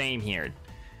stayed the same here.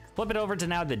 Flip it over to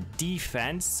now the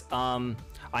defense.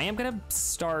 I am gonna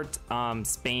start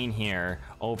Spain here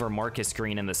over Marcus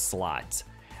Green in the slot,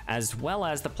 as well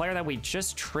as the player that we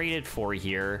just traded for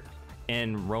here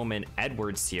in Roman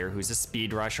Edwards here, who's a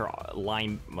speed rusher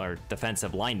or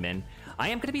defensive lineman. I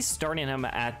am going to be starting him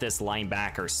at this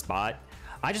linebacker spot.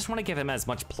 I just want to give him as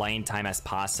much playing time as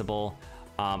possible.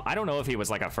 I don't know if he was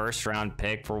like a 1st round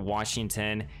pick for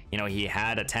Washington. You know, he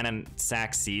had a 10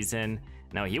 sack season.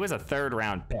 No, he was a 3rd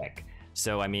round pick.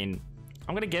 So, I mean,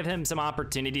 I'm going to give him some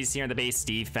opportunities here in the base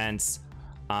defense.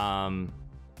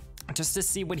 Just to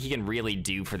see what he can really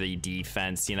do for the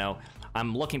defense. You know,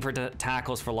 I'm looking for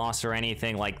tackles for loss or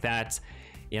anything like that.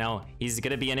 You know, he's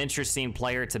going to be an interesting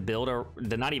player to build, or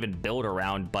to not even build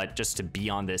around, but just to be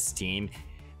on this team.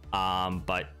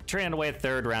 But trading away a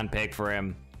 3rd round pick for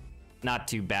him, not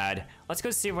too bad. Let's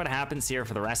go see what happens here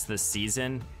for the rest of the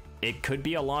season. It could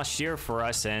be a lost year for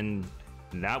us, and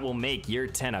that will make year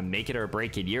 10 a make it or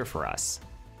break it year for us.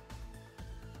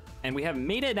 And we have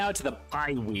made it now to the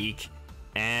bye week,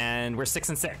 and we're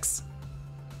 6-6.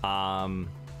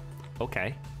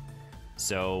 Okay,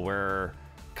 so we're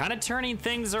kind of turning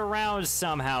things around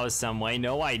somehow, some way.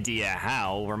 No idea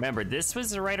how. Remember, this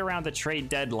was right around the trade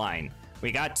deadline.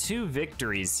 We got 2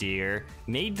 victories here,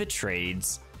 made the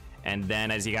trades, and then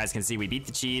as you guys can see, we beat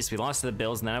the Chiefs, we lost to the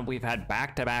Bills, and then we've had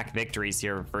back-to-back victories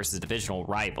here versus divisional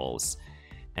rivals.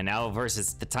 And now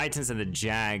versus the Titans and the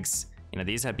Jags. You know,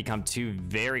 these have become 2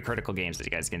 very critical games. As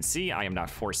you guys can see, I am not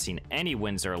foreseeing any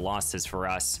wins or losses for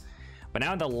us. But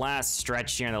now in the last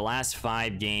stretch here, in the last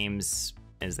 5 games,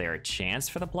 is there a chance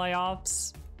for the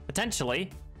playoffs?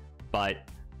 Potentially, but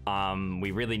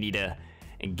we really need to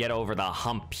get over the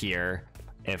hump here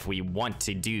if we want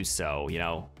to do so. You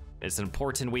know, it's an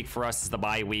important week for us. It's the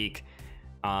bye week.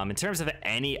 In terms of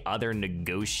any other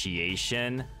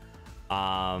negotiation,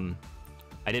 I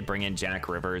did bring in Jack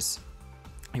Rivers.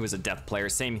 He was a depth player.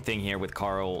 Same thing here with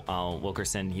Carl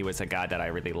Wilkerson. He was a guy that I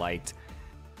really liked.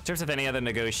 In terms of any other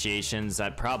negotiations,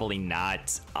 probably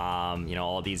not. You know,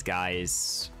 all these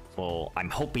guys, well, I'm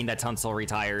hoping that Tunsil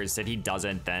retires. If he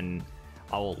doesn't, then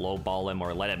I'll lowball him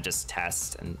or let him just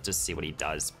test and just see what he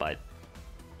does. But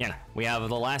yeah, we have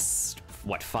the last,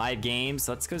 what, 5 games?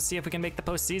 Let's go see if we can make the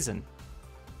postseason.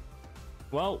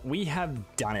 Well, we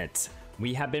have done it.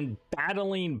 We have been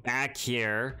battling back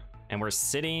here And we're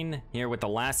sitting here with the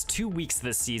last 2 weeks of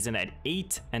the season at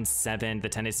 8-7. The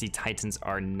Tennessee Titans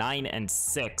are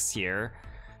 9-6 here.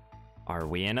 Are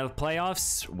we in the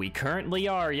playoffs? We currently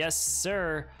are, yes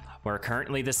sir. We're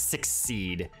currently the 6th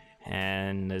seed.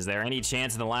 And is there any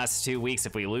chance in the last 2 weeks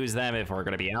if we lose them, if we're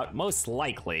going to be out? Most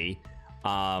likely.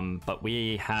 But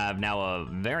we have now a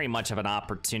very much of an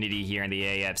opportunity here in the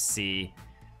AFC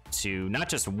to not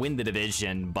just win the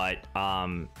division, but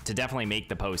to definitely make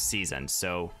the postseason.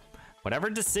 So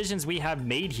whatever decisions we have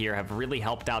made here have really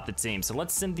helped out the team. So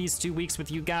let's send these 2 weeks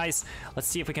with you guys. Let's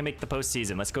see if we can make the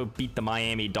postseason. Let's go beat the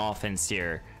Miami Dolphins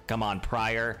here. Come on,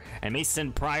 Pryor. And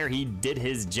Mason Pryor, he did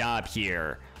his job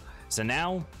here. So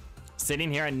now,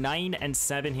 sitting here at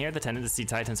 9-7 here, the Tennessee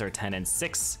Titans are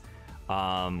 10-6.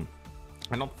 I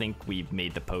don't think we've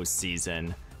made the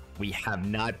postseason. We have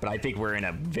not, but I think we're in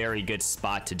a very good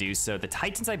spot to do so. The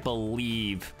Titans, I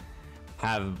believe,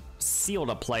 have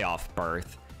sealed a playoff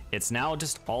berth. It's now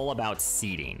just all about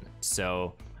seeding.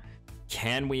 So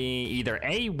can we either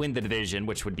A, win the division,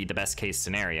 which would be the best case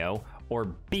scenario, or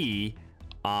B,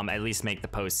 at least make the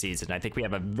postseason? I think we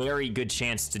have a very good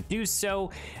chance to do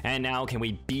so. And now can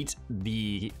we beat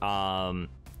the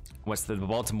the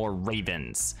Baltimore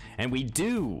Ravens? And we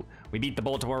do. We beat the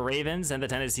Baltimore Ravens, and the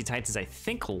Tennessee Titans, I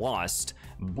think, lost,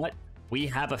 but we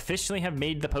have officially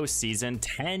made the postseason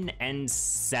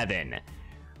 10-7.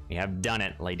 We have done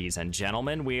it, ladies and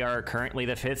gentlemen. We are currently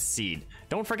the 5th seed.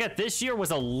 Don't forget, this year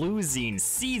was a losing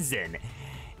season.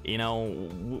 You know,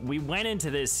 we went into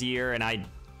this year, and I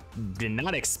did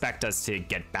not expect us to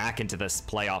get back into this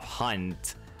playoff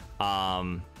hunt.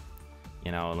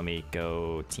 You know, let me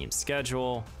go team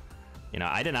schedule. You know,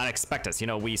 I did not expect us. You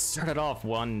know, we started off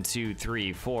 1, 2,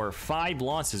 3, 4, 5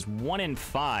 losses,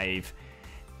 1-5,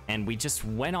 and we just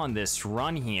went on this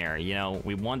run here. You know,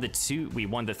 we won the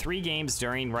 3 games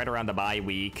during right around the bye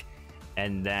week,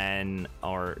 and then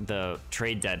the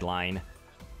trade deadline,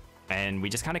 and we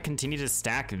just kind of continue to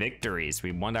stack victories.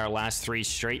 We won our last 3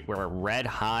 straight. We're a red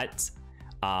hot,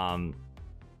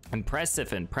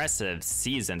 impressive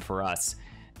season for us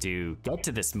to get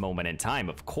to this moment in time,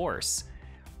 of course.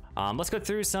 Let's go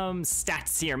through some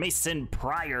stats here. Mason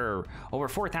Pryor, over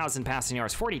 4,000 passing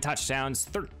yards, 40 touchdowns,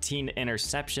 13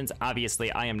 interceptions.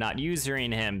 Obviously, I am not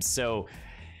using him, so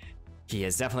he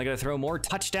is definitely going to throw more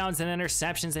touchdowns than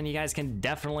interceptions, and you guys can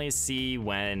definitely see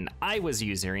when I was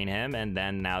using him, and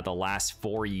then now the last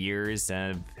 4 years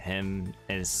of him,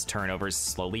 his turnovers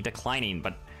slowly declining,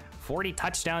 but 40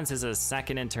 touchdowns is a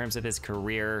second in terms of his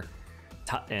career.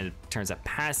 In terms of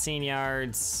passing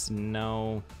yards,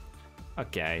 no.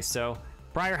 Okay, so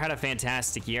Pryor had a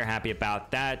fantastic year. Happy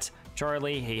about that.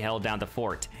 Charlie, he held down the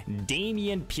fort.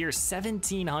 Damian Pierce,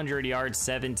 1,700 yards,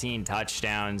 17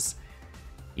 touchdowns.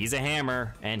 He's a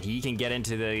hammer, and he can get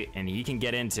into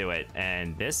it.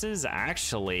 And this is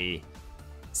actually,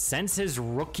 since his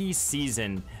rookie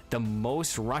season, the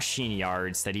most rushing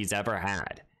yards that he's ever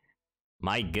had.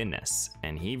 My goodness.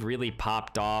 And he really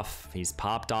popped off. He's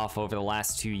popped off over the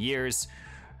last 2 years.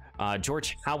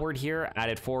 George Howard here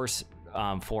added 4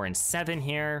 and 7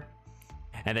 here.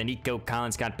 And then Nico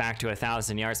Collins got back to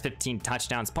 1,000 yards, 15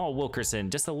 touchdowns. Paul Wilkerson,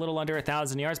 just a little under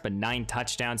 1,000 yards, but 9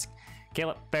 touchdowns.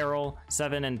 Caleb Farrell,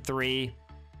 7 and 3.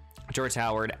 George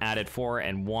Howard added 4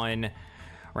 and 1.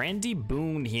 Randy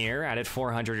Boone here added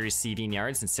 400 receiving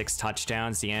yards and 6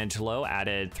 touchdowns. D'Angelo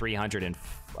added 300 and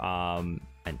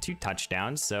 2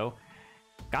 touchdowns. So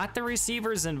got the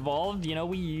receivers involved. You know,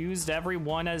 we used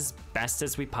everyone as best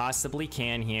as we possibly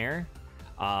can here.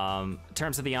 In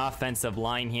terms of the offensive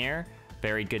line here,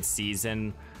 very good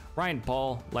season. Ryan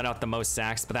Paul let out the most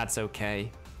sacks, but that's okay.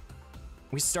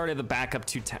 We started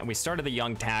the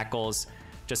young tackles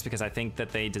just because I think that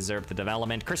they deserve the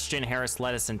development. Christian Harris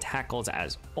led us in tackles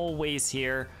as always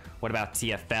here. What about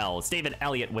TFL? It's David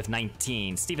Elliott with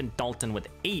 19, Stephen Dalton with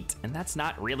 8, and that's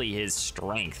not really his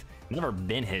strength. Never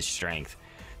been his strength.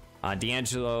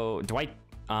 Dwight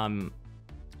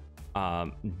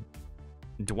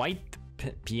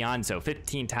Pianzo,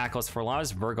 15 tackles for loss.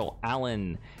 Virgil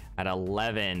Allen at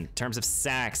 11. In terms of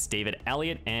sacks, David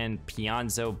Elliott and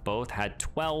Pianzo both had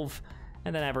 12,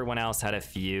 and then everyone else had a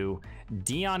few.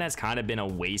 Dion has kind of been a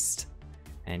waste,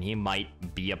 and he might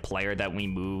be a player that we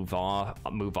move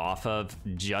off of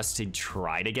just to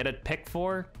try to get a pick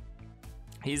for.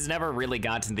 He's never really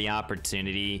gotten the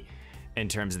opportunity in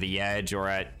terms of the edge or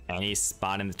at any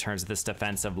spot in terms of this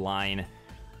defensive line.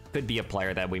 Could be a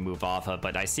player that we move off of,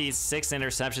 but I see 6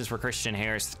 interceptions for Christian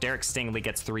Harris. Derek Stingley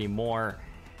gets 3 more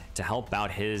to help out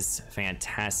his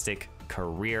fantastic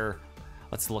career.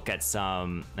 Let's look at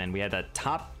some, and we had a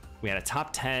top we had a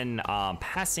top 10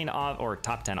 passing off or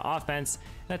top 10 offense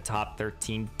and a top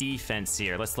 13 defense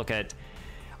here. Let's look at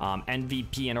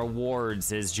MVP and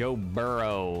awards is Joe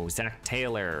Burrow, Zach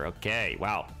Taylor. Okay,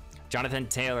 wow. Jonathan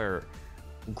Taylor,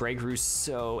 Greg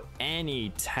Rousseau, any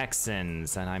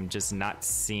Texans, and I'm just not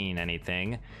seeing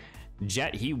anything.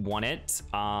 Jet, he won it.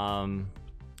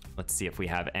 Let's see if we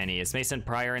have any. Is Mason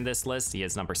Pryor in this list? He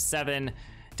is number 7.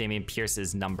 Damian Pierce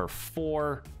is number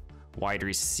 4. Wide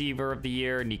receiver of the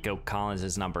year, Nico Collins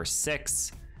is number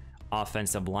 6.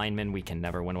 Offensive lineman, we can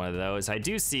never win one of those. I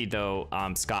do see though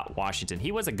Scott Washington,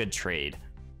 he was a good trade.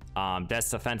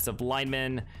 Best offensive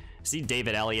lineman, see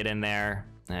David Elliott in there,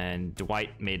 and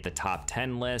Dwight made the top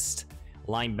 10 list.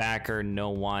 Linebacker,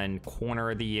 no one.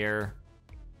 Corner of the year,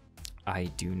 I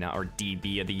do not, or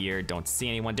DB of the year, don't see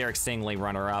anyone. Derek Stingley,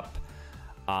 runner up,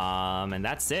 and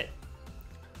that's it.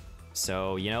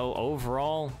 So, you know,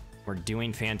 overall, we're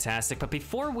doing fantastic. But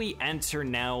before we enter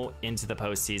now into the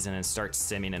postseason and start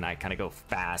simming, and I kind of go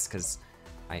fast because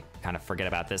I kind of forget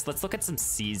about this, let's look at some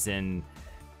season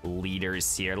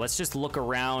leaders here. Let's just look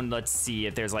around. Let's see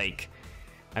if there's like,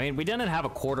 I mean, we didn't have a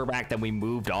quarterback that we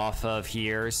moved off of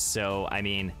here. So, I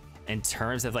mean, in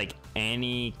terms of like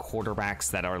any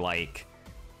quarterbacks that are like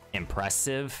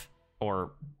impressive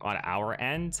or on our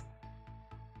end,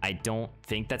 I don't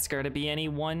think that's going to be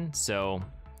anyone. So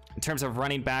in terms of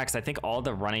running backs, I think all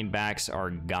the running backs are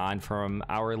gone from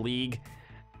our league.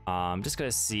 I'm just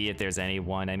going to see if there's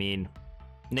anyone. I mean,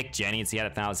 Nick Jennings, he had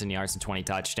 1,000 yards and 20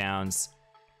 touchdowns.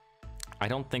 I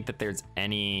don't think that there's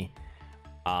any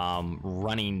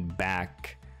running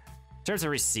back. In terms of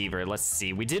receiver, let's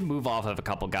see. We did move off of a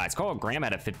couple guys. Carl Graham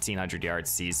had a 1,500 yard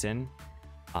season.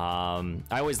 I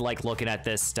always like looking at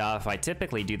this stuff. I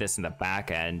typically do this in the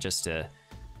back end just to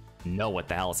know what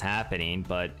the hell is happening,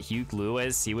 but Hugh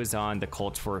Lewis, he was on the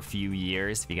Colts for a few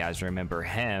years, if you guys remember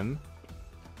him.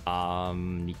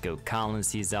 Nico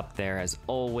Collins, he's up there as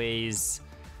always.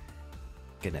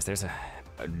 Goodness, there's a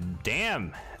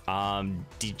damn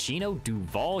DeGino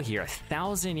Duval here,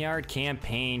 1,000-yard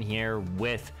campaign here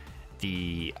with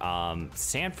the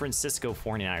San Francisco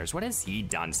 49ers. What has he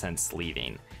done since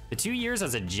leaving? The 2 years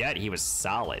as a Jet, he was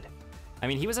solid. I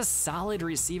mean, he was a solid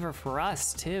receiver for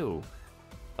us too.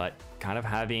 But kind of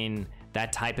having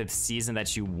that type of season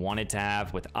that you wanted to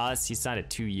have with us, he signed a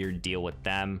 2-year deal with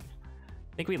them.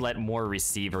 I think we let more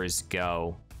receivers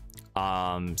go.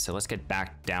 So let's get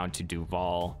back down to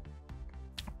Duval.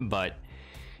 But,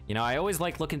 you know, I always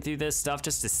like looking through this stuff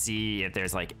just to see if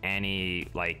there's like any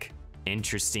like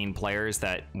interesting players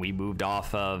that we moved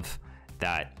off of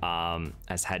that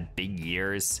has had big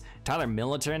years. Tyler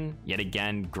Milligan, yet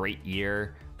again, great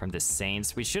year from the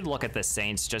Saints. We should look at the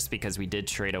Saints just because we did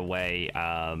trade away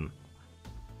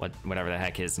whatever the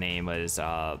heck his name was,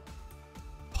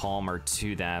 Palmer,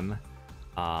 to them.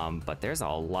 But there's a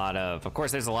lot of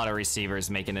course, there's a lot of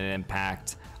receivers making an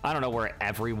impact. I don't know where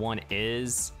everyone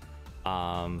is,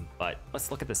 but let's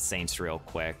look at the Saints real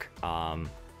quick.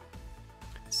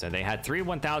 So they had 3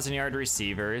 1,000-yard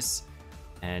receivers,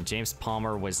 and James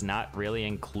Palmer was not really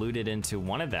included into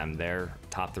one of them. Their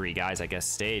top 3 guys, I guess,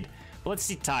 stayed. But let's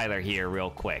see Tyler here real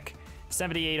quick.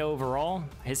 78 overall.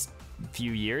 His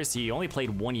few years, he only played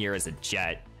 1 year as a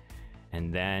Jet.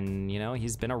 And then, you know,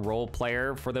 he's been a role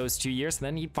player for those 2 years. And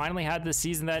then he finally had the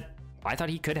season that I thought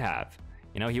he could have.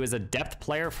 You know, he was a depth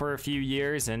player for a few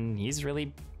years, and he's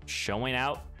really showing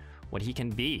out what he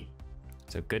can be.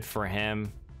 So good for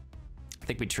him. I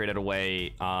think we traded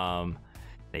away.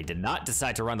 They did not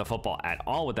decide to run the football at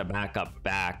all with the backup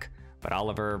back. But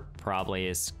Oliver probably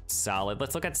is solid.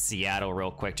 Let's look at Seattle real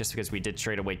quick, just because we did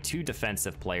trade away 2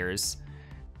 defensive players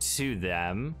to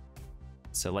them.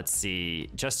 So let's see.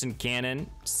 Justin Cannon,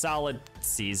 solid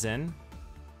season.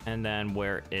 And then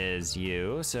where is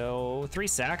you? So 3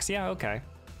 sacks. Yeah, okay.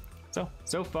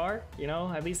 So far, you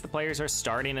know, at least the players are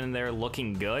starting and they're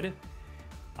looking good.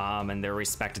 And their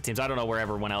respective teams. I don't know where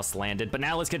everyone else landed, but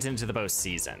now let's get into the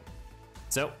postseason.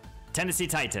 So Tennessee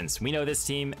Titans, we know this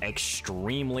team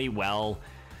extremely well.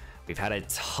 We've had a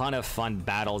ton of fun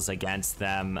battles against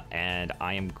them, and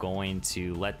I am going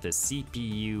to let the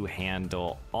CPU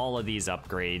handle all of these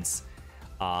upgrades.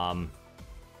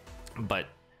 But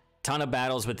ton of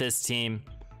battles with this team.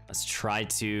 Let's try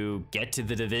to get to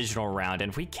the divisional round,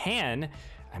 and if we can,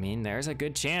 I mean, there's a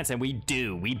good chance, and we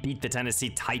do. We beat the Tennessee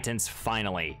Titans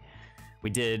finally.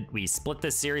 We split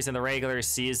this series in the regular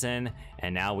season,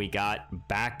 and now we got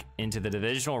back into the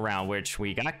divisional round, which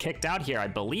we got kicked out here, I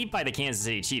believe, by the Kansas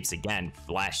City Chiefs again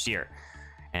last year.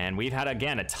 And we've had,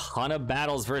 again, a ton of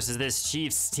battles versus this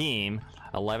Chiefs team.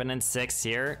 11-6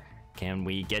 here. Can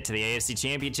we get to the AFC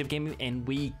Championship game? And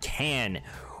we can.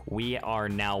 We are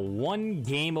now 1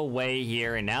 game away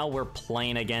here, and now we're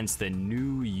playing against the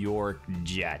New York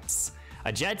Jets.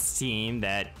 A Jets team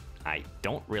that I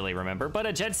don't really remember, but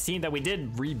a Jets team that we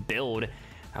did rebuild.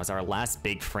 That was our last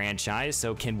big franchise,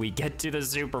 so can we get to the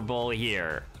Super Bowl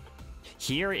here?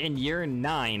 Here in year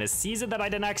 9, a season that I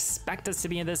did not expect us to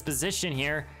be in this position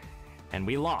here, and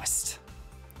we lost.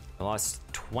 We lost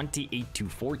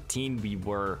 28-14. We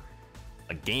were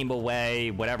a game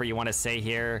away, whatever you want to say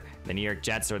here. The New York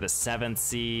Jets are the 7th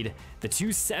seed. The 2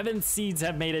 7th seeds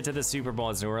have made it to the Super Bowl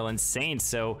as New Orleans Saints,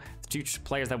 so the 2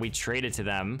 players that we traded to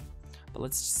them. But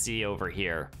let's see over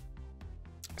here.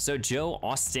 So Joe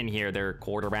Austin here, their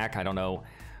quarterback. I don't know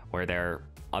where their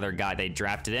other guy they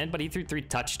drafted in, but he threw 3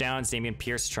 touchdowns. Damian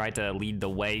Pierce tried to lead the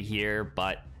way here,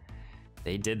 but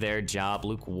they did their job.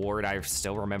 Luke Ward, I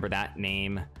still remember that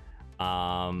name.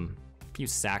 A few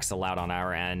sacks allowed on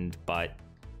our end, but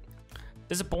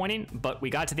disappointing. But we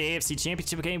got to the AFC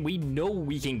Championship game. We know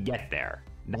we can get there.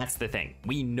 That's the thing.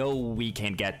 We know we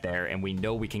can get there, and we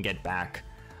know we can get back.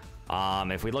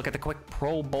 If we look at the quick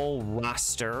Pro Bowl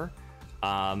roster,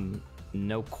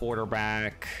 no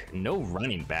quarterback, no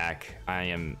running back. I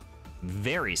am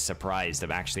very surprised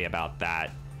about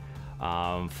that.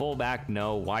 Fullback,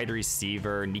 no. Wide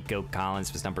receiver, Nico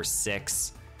Collins was number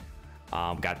 6.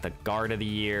 Got the guard of the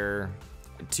year.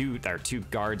 Our 2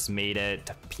 guards made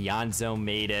it. Pianzo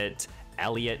made it.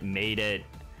 Elliott made it.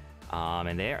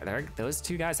 And those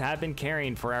 2 guys have been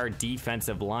carrying for our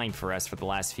defensive line for us for the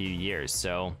last few years.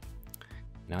 So,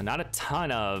 not a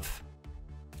ton of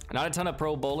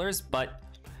Pro Bowlers, but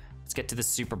let's get to the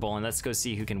Super Bowl and let's go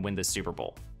see who can win the Super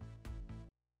Bowl.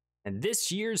 And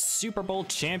this year's Super Bowl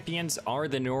champions are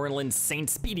the New Orleans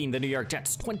Saints, beating the New York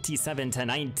Jets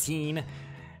 27-19.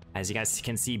 As you guys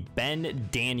can see, Ben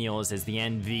Daniels is the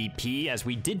MVP, as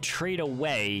we did trade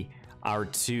away our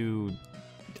 2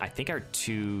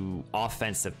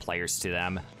 offensive players to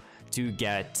them to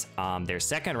get their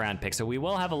 2nd round pick. So we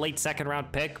will have a late 2nd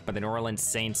round pick, but the New Orleans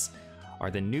Saints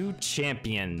are the new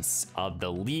champions of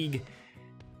the league.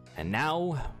 And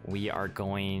now we are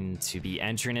going to be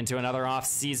entering into another off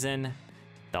season,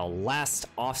 the last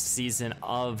off season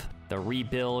of the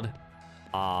rebuild.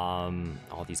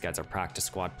 All these guys are practice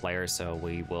squad players, so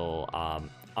we will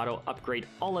auto upgrade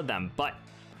all of them. But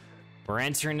we're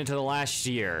entering into the last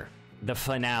year. The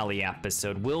finale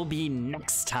episode will be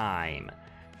next time.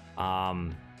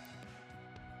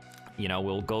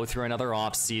 We'll go through another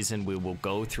off season. We will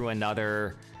go through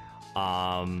another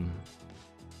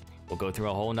we'll go through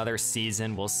a whole nother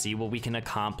season. We'll see what we can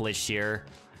accomplish here.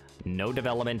 No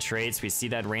development traits. We see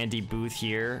that Randy Booth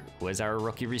here was our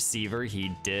rookie receiver.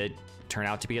 He did turn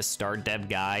out to be a star dev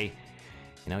guy.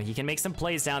 He can make some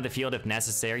plays down the field if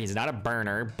necessary. He's not a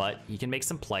burner, but he can make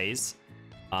some plays.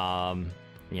 And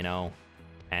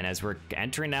as we're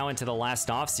entering now into the last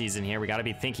offseason here, we got to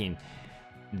be thinking,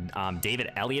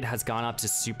 David Elliott has gone up to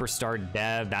superstar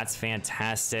dev. That's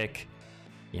fantastic.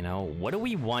 What do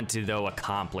we want to, though,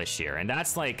 accomplish here? And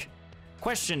that's like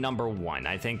question number 1.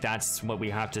 I think that's what we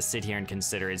have to sit here and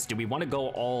consider is, do we want to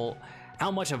go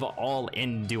how much of all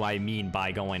in do I mean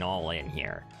by going all in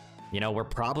here? We're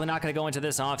probably not going to go into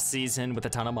this off season with a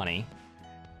ton of money.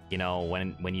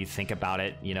 When you think about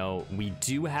it, we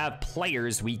do have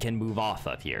players we can move off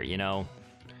of here.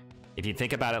 If you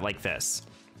think about it like this,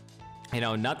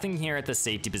 nothing here at the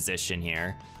safety position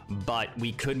here, but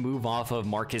we could move off of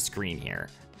Marcus Green here.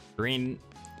 Green,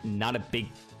 not a big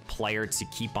player to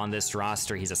keep on this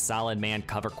roster. He's a solid man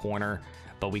cover corner,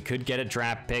 but we could get a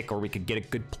draft pick or we could get a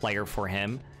good player for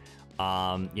him.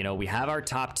 We have our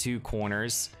top 2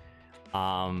 corners.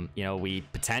 We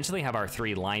potentially have our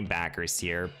 3 linebackers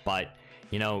here, but,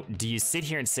 do you sit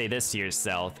here and say this to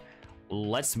yourself,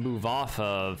 let's move off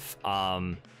of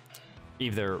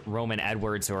either Roman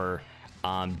Edwards or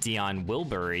Dion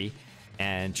Wilbury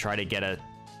and try to get a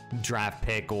draft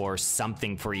pick or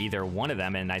something for either one of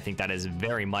them? And I think that is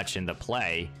very much in the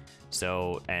play.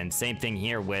 So, and same thing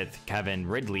here with Kevin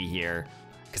Ridley here,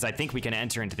 because I think we can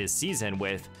enter into this season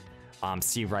with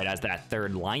Steve Wright as that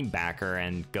 3rd linebacker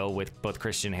and go with both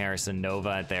Christian Harris and Nova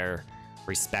at their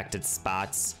respected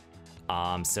spots.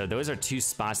 So those are 2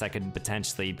 spots that could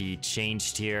potentially be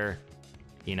changed here.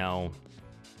 In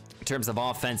terms of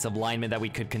offensive linemen that we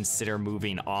could consider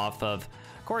moving off of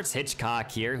course,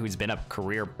 Hitchcock here, who's been a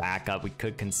career backup. We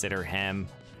could consider him.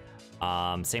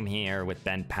 Same here with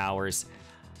Ben Powers.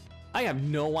 I have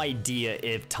no idea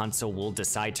if Tunsil will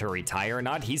decide to retire or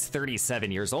not. He's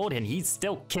 37 years old and he's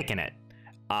still kicking it.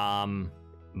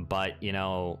 But,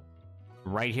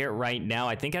 right here, right now,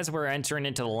 I think as we're entering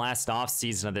into the last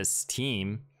offseason of this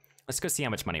team, let's go see how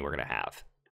much money we're going to have.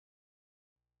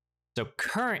 So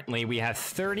currently we have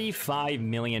 $35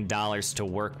 million to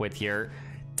work with here.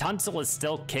 Tunsil is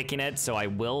still kicking it, so I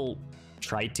will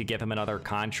try to give him another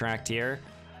contract here.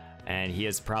 And he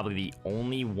is probably the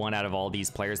only one out of all these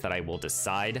players that I will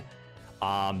decide.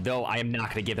 Though I am not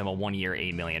going to give him a 1 year,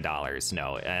 $8 million.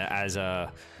 No, as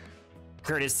a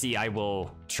courtesy, I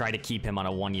will try to keep him on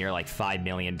a 1 year, like $5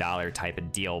 million type of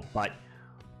deal. But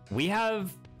we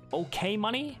have okay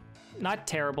money, not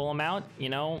terrible amount, you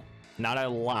know, not a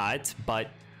lot, but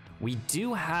we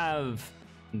do have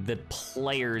the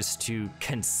players to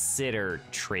consider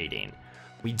trading.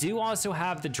 We do also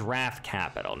have the draft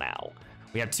capital now.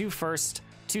 We have 2 firsts,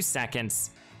 2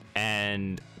 seconds,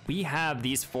 and we have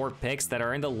these 4 picks that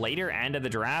are in the later end of the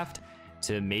draft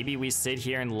to maybe we sit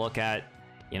here and look at,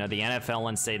 you know, the NFL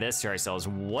and say this to ourselves,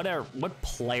 what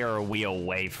player are we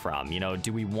away from? You know,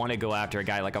 do we want to go after a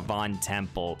guy like a Von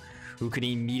Temple who could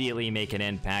immediately make an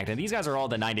impact? And these guys are all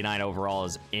the 99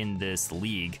 overalls in this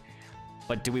league.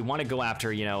 But do we want to go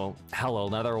after, you know, hello,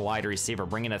 another wide receiver,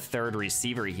 bring in a 3rd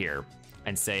receiver here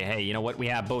and say, hey, you know what? We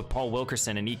have both Paul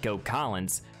Wilkerson and Nico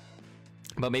Collins,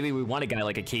 but maybe we want a guy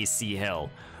like a KC Hill,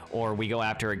 or we go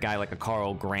after a guy like a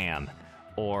Carl Graham,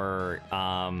 or,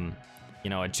 you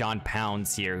know, a John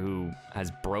Pounds here who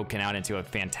has broken out into a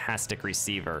fantastic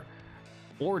receiver.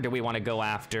 Or do we want to go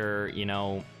after, you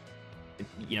know,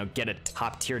 get a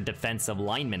top tier defensive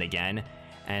lineman again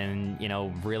and, you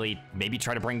know, really maybe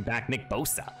try to bring back Nick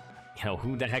Bosa? You know,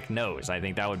 who the heck knows? I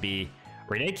think that would be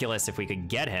ridiculous if we could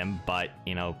get him, but,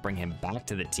 you know, bring him back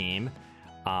to the team.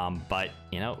 But,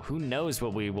 you know, who knows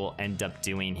what we will end up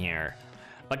doing here.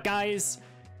 But guys,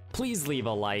 please leave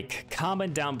a like,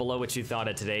 comment down below what you thought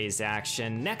of today's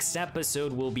action. Next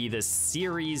episode will be the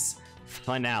series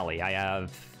finale. I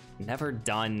have never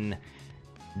done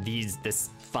this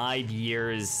 5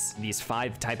 years, these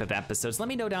 5 type of episodes. Let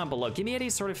me know down below. Give me any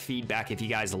sort of feedback if you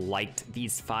guys liked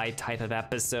these 5 type of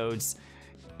episodes.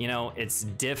 You know, it's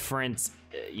different.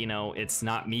 You know, it's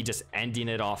not me just ending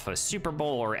it off a Super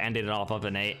Bowl or ending it off of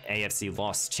an AFC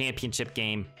lost championship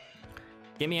game.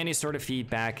 Give me any sort of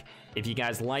feedback. If you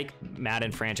guys like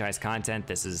Madden franchise content,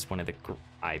 this is one of the,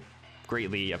 I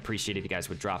greatly appreciate if you guys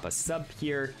would drop a sub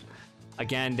here.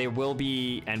 Again, there will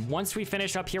be, and once we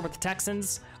finish up here with the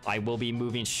Texans, I will be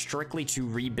moving strictly to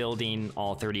rebuilding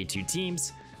all 32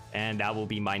 teams, and that will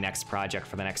be my next project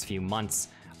for the next few months.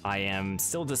 I am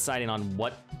still deciding on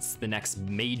what's the next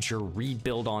major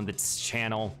rebuild on this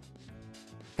channel.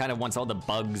 Kind of once all the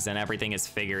bugs and everything is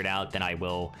figured out, then I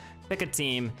will pick a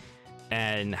team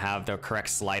and have the correct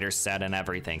slider set and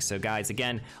everything. So guys,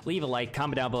 again, leave a like,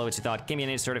 comment down below what you thought, give me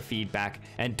any sort of feedback,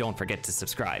 and don't forget to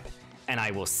subscribe. And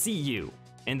I will see you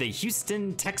in the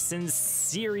Houston Texans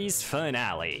series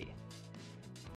finale.